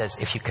Paul says,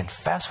 if you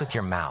confess with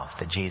your mouth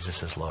that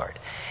Jesus is Lord,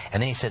 and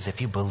then he says,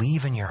 if you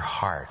believe in your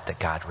heart that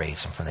God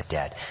raised him from the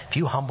dead, if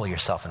you humble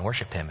yourself and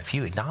worship him, if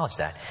you acknowledge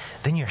that,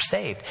 then you're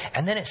saved.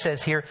 And then it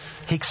says here,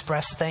 he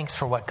expressed thanks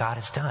for what God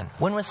has done.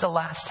 When was the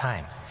last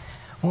time?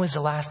 When was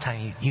the last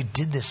time you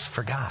did this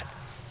for God?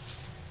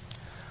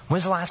 When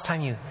was the last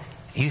time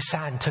you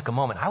sat and took a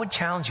moment? I would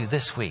challenge you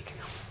this week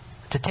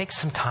to take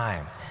some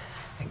time,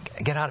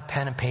 get out a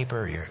pen and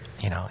paper,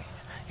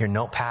 your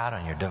notepad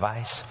on your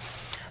device,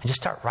 and just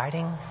start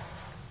writing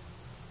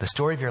the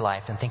story of your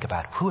life and think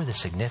about who are the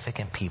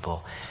significant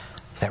people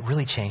that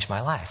really changed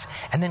my life.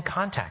 And then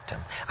contact them.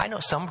 I know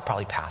some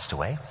probably passed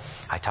away.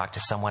 I talked to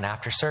someone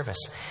after service,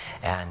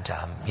 and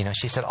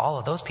she said all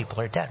of those people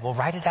are dead. Well,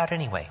 write it out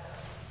anyway.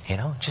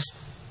 Just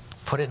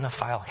put it in a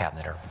file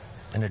cabinet or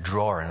in a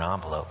drawer, in an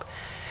envelope.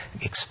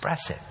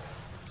 Express it.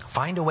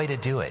 Find a way to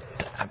do it.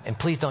 And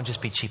please don't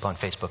just be cheap on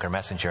Facebook or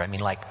Messenger.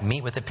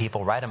 Meet with the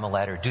people, write them a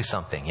letter, do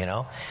something,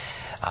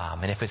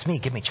 And if it's me,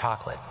 give me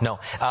chocolate. No,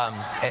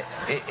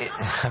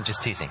 I'm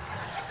just teasing.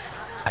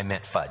 I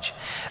meant fudge.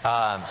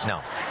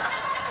 No.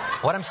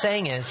 What I'm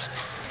saying is,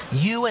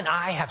 you and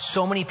I have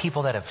so many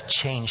people that have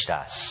changed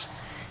us.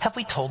 Have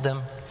we told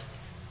them?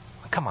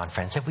 Come on,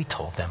 friends, have we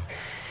told them?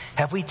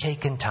 Have we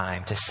taken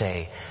time to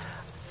say,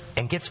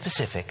 and get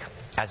specific,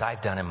 as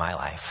I've done in my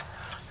life,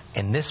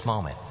 in this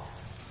moment?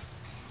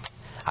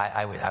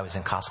 I was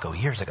in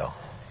Costco years ago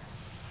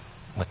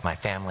with my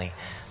family,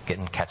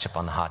 getting ketchup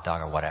on the hot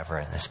dog or whatever,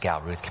 and this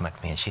gal, Ruth, came up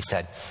to me and she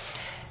said,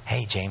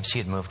 hey, James, she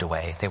had moved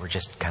away. They were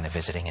just kind of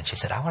visiting, and she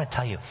said, I want to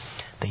tell you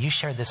that you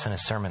shared this in a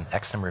sermon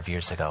X number of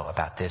years ago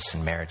about this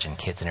and marriage and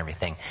kids and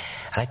everything,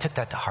 and I took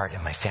that to heart,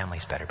 and my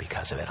family's better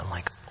because of it. I'm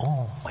like,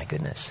 oh, my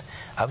goodness.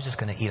 I was just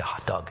going to eat a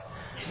hot dog.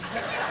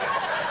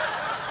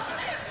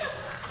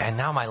 And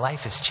now my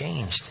life has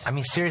changed.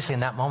 Seriously,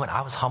 in that moment,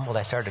 I was humbled.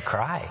 I started to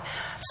cry.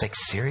 It's like,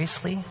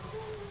 seriously?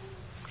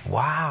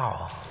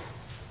 Wow.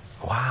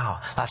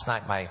 Last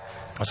night, I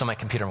was on my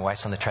computer. My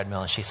wife's on the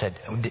treadmill, and she said,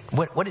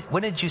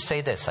 when did you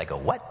say this? I go,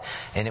 what?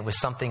 And it was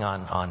something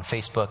on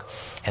Facebook,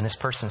 and this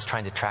person's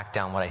trying to track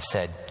down what I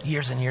said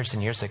years and years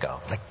and years ago,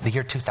 like the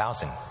year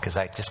 2000, because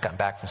I just got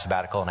back from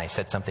sabbatical, and I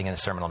said something in a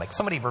sermon. I'm like,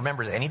 somebody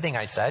remembers anything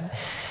I said?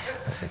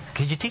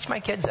 Could you teach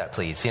my kids that,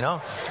 please?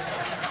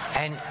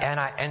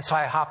 And so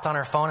I hopped on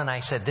her phone and I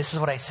said, this is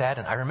what I said,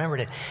 and I remembered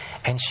it.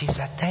 And she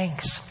said,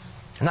 thanks.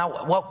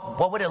 Now,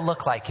 what would it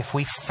look like if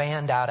we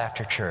fanned out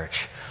after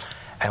church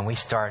and we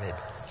started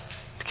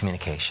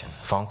communication?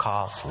 Phone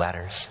calls,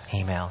 letters,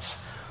 emails.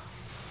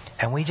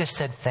 And we just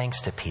said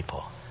thanks to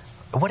people.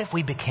 What if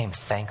we became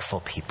thankful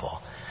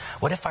people?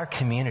 What if our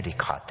community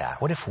caught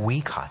that? What if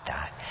we caught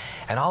that?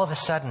 And all of a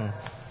sudden,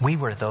 we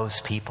were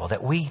those people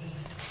that we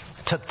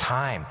took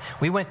time.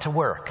 We went to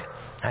work.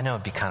 I know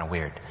it'd be kind of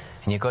weird.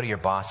 And you go to your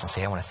boss and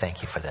say, I want to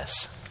thank you for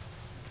this.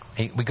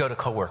 We go to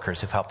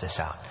coworkers who've helped us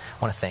out. I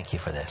want to thank you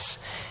for this.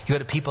 You go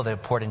to people that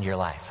have poured into your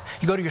life.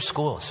 You go to your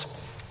schools.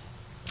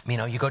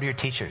 You go to your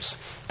teachers.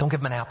 Don't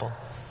give them an apple.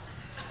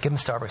 Give them a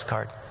Starbucks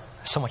card.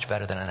 So much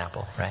better than an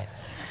apple, right?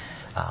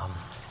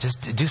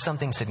 Just do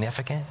something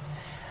significant.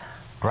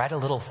 Write a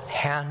little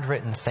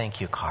handwritten thank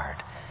you card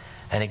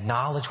and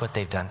acknowledge what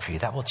they've done for you.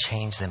 That will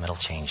change them. It'll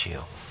change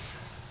you.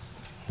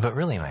 But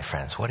really, my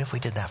friends, what if we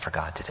did that for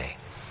God today?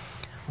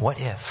 What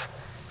if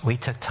we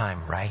took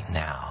time right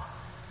now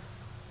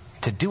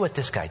to do what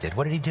this guy did?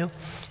 What did he do?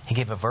 He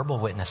gave a verbal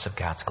witness of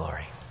God's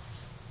glory.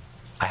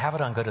 I have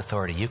it on good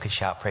authority. You could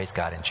shout praise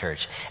God in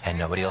church and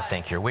nobody will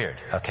think you're weird.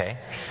 Okay?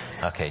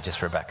 Okay,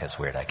 just Rebecca's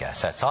weird, I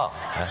guess. That's all.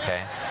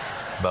 Okay?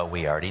 But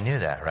we already knew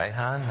that, right,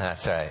 hon?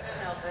 That's right.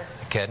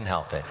 Couldn't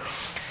help it.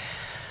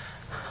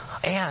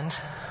 And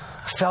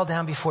fell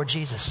down before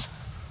Jesus.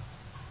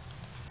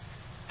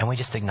 And we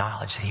just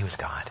acknowledged that he was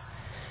God.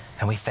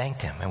 And we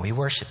thanked him and we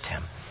worshiped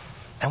him.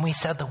 And we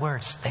said the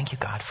words, thank you,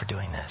 God, for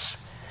doing this.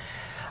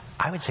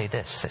 I would say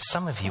this, that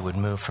some of you would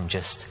move from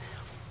just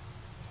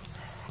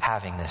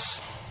having this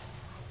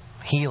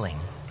healing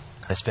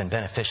that's been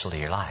beneficial to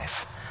your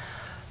life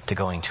to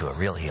going to a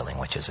real healing,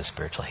 which is a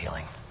spiritual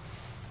healing.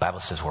 Bible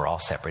says we're all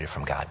separated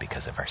from God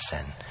because of our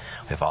sin.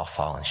 We've all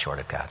fallen short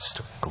of God's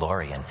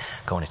glory, and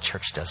going to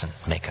church doesn't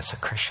make us a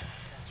Christian.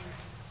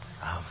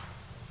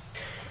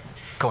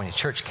 Going to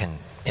church can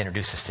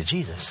introduce us to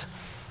Jesus,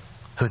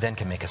 who then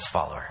can make us a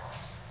follower,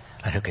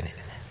 and who can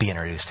be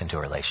introduced into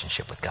a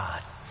relationship with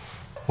God.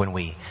 When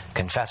we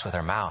confess with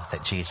our mouth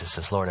that Jesus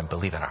is Lord and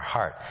believe in our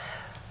heart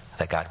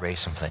that God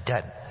raised him from the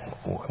dead,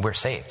 we're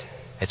saved.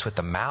 It's with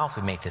the mouth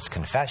we make this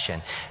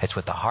confession. It's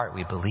with the heart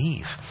we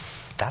believe.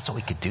 That's what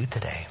we could do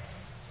today.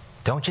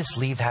 Don't just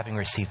leave having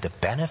received the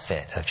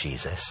benefit of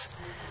Jesus.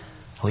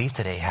 Leave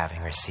today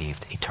having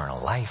received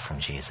eternal life from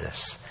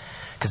Jesus.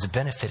 Because the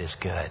benefit is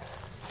good.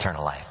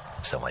 Eternal life,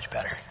 so much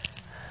better.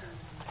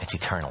 It's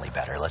eternally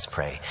better. Let's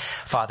pray.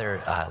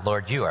 Father,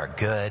 Lord, you are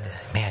good.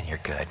 Man, you're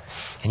good.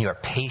 And you are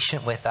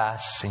patient with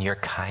us, and you're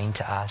kind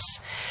to us.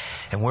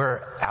 And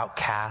we're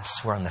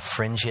outcasts. We're on the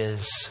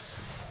fringes.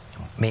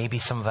 Maybe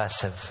some of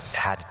us have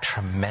had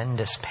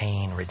tremendous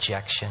pain,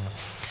 rejection.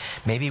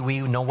 Maybe we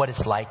know what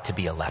it's like to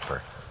be a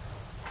leper.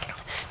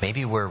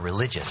 Maybe we're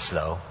religious,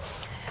 though,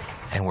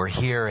 and we're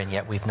here, and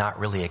yet we've not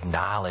really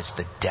acknowledged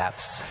the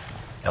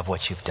depth of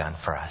what you've done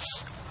for us.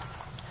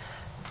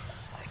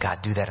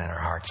 God, do that in our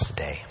hearts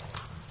today.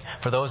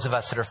 For those of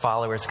us that are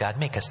followers, God,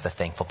 make us the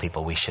thankful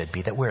people we should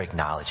be, that we're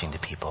acknowledging to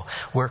people.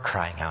 We're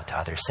crying out to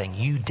others, saying,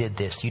 you did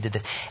this.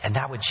 And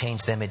that would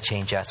change them, it'd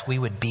change us. We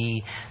would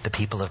be the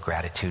people of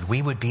gratitude.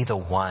 We would be the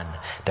one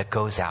that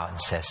goes out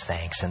and says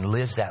thanks and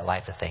lives that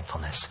life of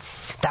thankfulness.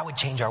 That would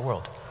change our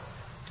world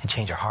and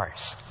change our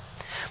hearts.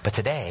 But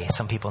today,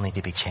 some people need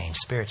to be changed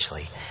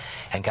spiritually.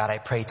 And God, I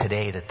pray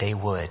today that they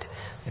would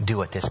do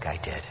what this guy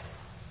did.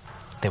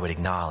 They would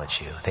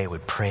acknowledge you. They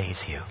would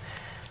praise you.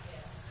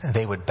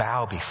 They would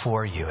bow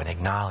before you and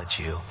acknowledge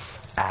you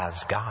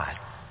as God.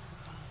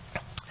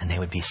 And they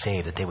would be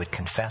saved, that they would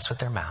confess with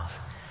their mouth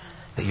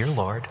that you're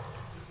Lord.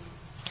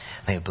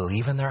 They would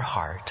believe in their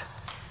heart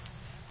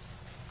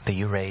that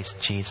you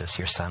raised Jesus,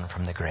 your son,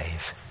 from the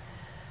grave,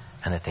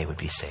 and that they would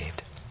be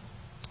saved.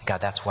 God,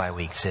 that's why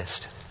we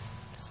exist.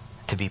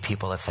 To be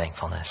people of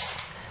thankfulness,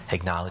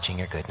 acknowledging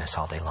your goodness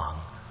all day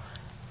long.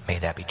 May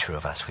that be true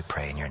of us, we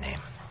pray in your name.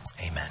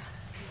 Amen.